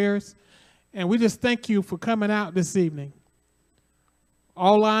your prayers. And we just thank you for coming out this evening.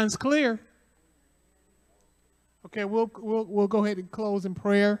 All lines clear. Okay, we'll go ahead and close in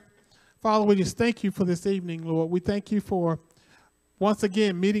prayer. Father, we just thank you for this evening, Lord. We thank you for once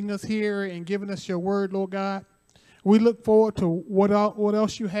again meeting us here and giving us your word, Lord God. We look forward to what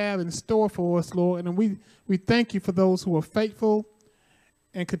else you have in store for us, Lord. And we thank you for those who are faithful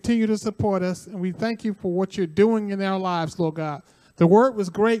and continue to support us. And we thank you for what you're doing in our lives, Lord God. The word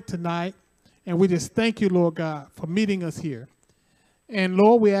was great tonight. And we just thank you, Lord God, for meeting us here. And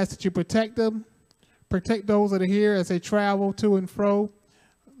Lord, we ask that you protect them, protect those that are here as they travel to and fro.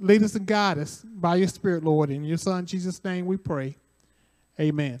 Lead us and guide us by your Spirit, Lord. In your Son, Jesus' name, we pray.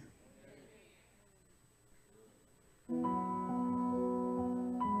 Amen.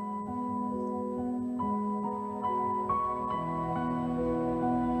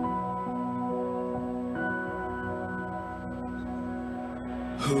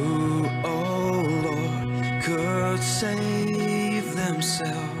 Who, oh Lord, could save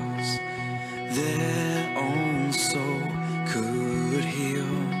themselves? Their own soul could heal.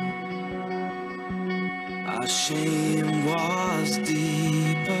 Our shame was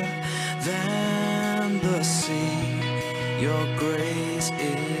deeper than the sea. Your grace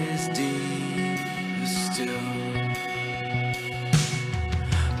is deeper still.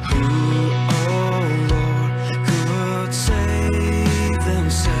 Who, oh Lord, could save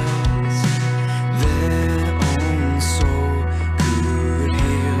themselves? Their own soul could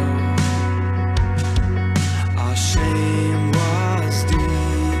heal. Our shame was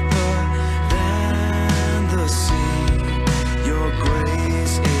deeper than the sea. Your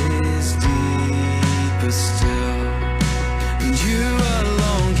grace is deeper still. And you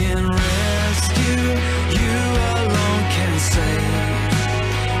alone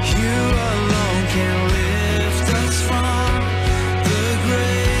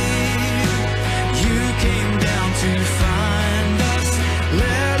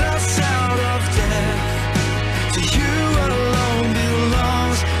led us out of death. To you alone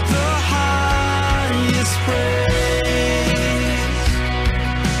belongs the highest praise.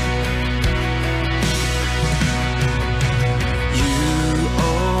 You,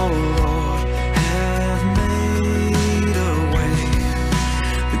 oh Lord, have made a way.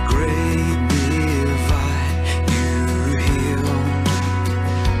 The great divide you healed.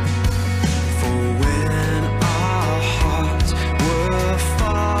 For when our hearts were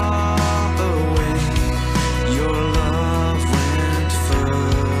far away, your love went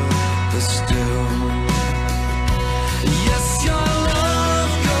further still. Yes, your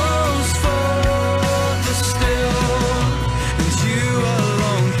love goes further still, and you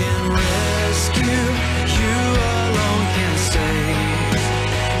alone can rescue, you alone can save,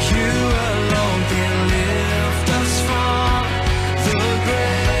 you alone can lift us from the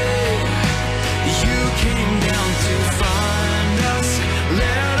grave. You came down to find us,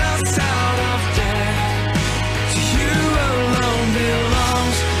 led us out of death. To you alone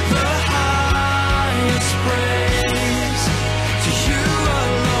belongs the highest praise. To you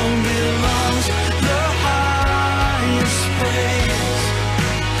alone belongs the highest praise.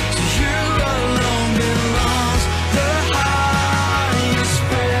 To you alone belongs the highest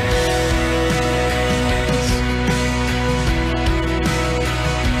praise.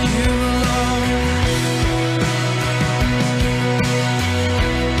 You alone.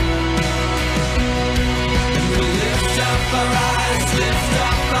 And we lift up our eyes, lift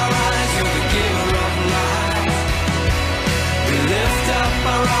up our eyes, you're the giver of life. We lift up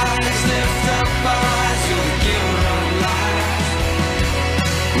our eyes, lift up our eyes, you're the giver of life.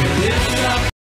 We lift up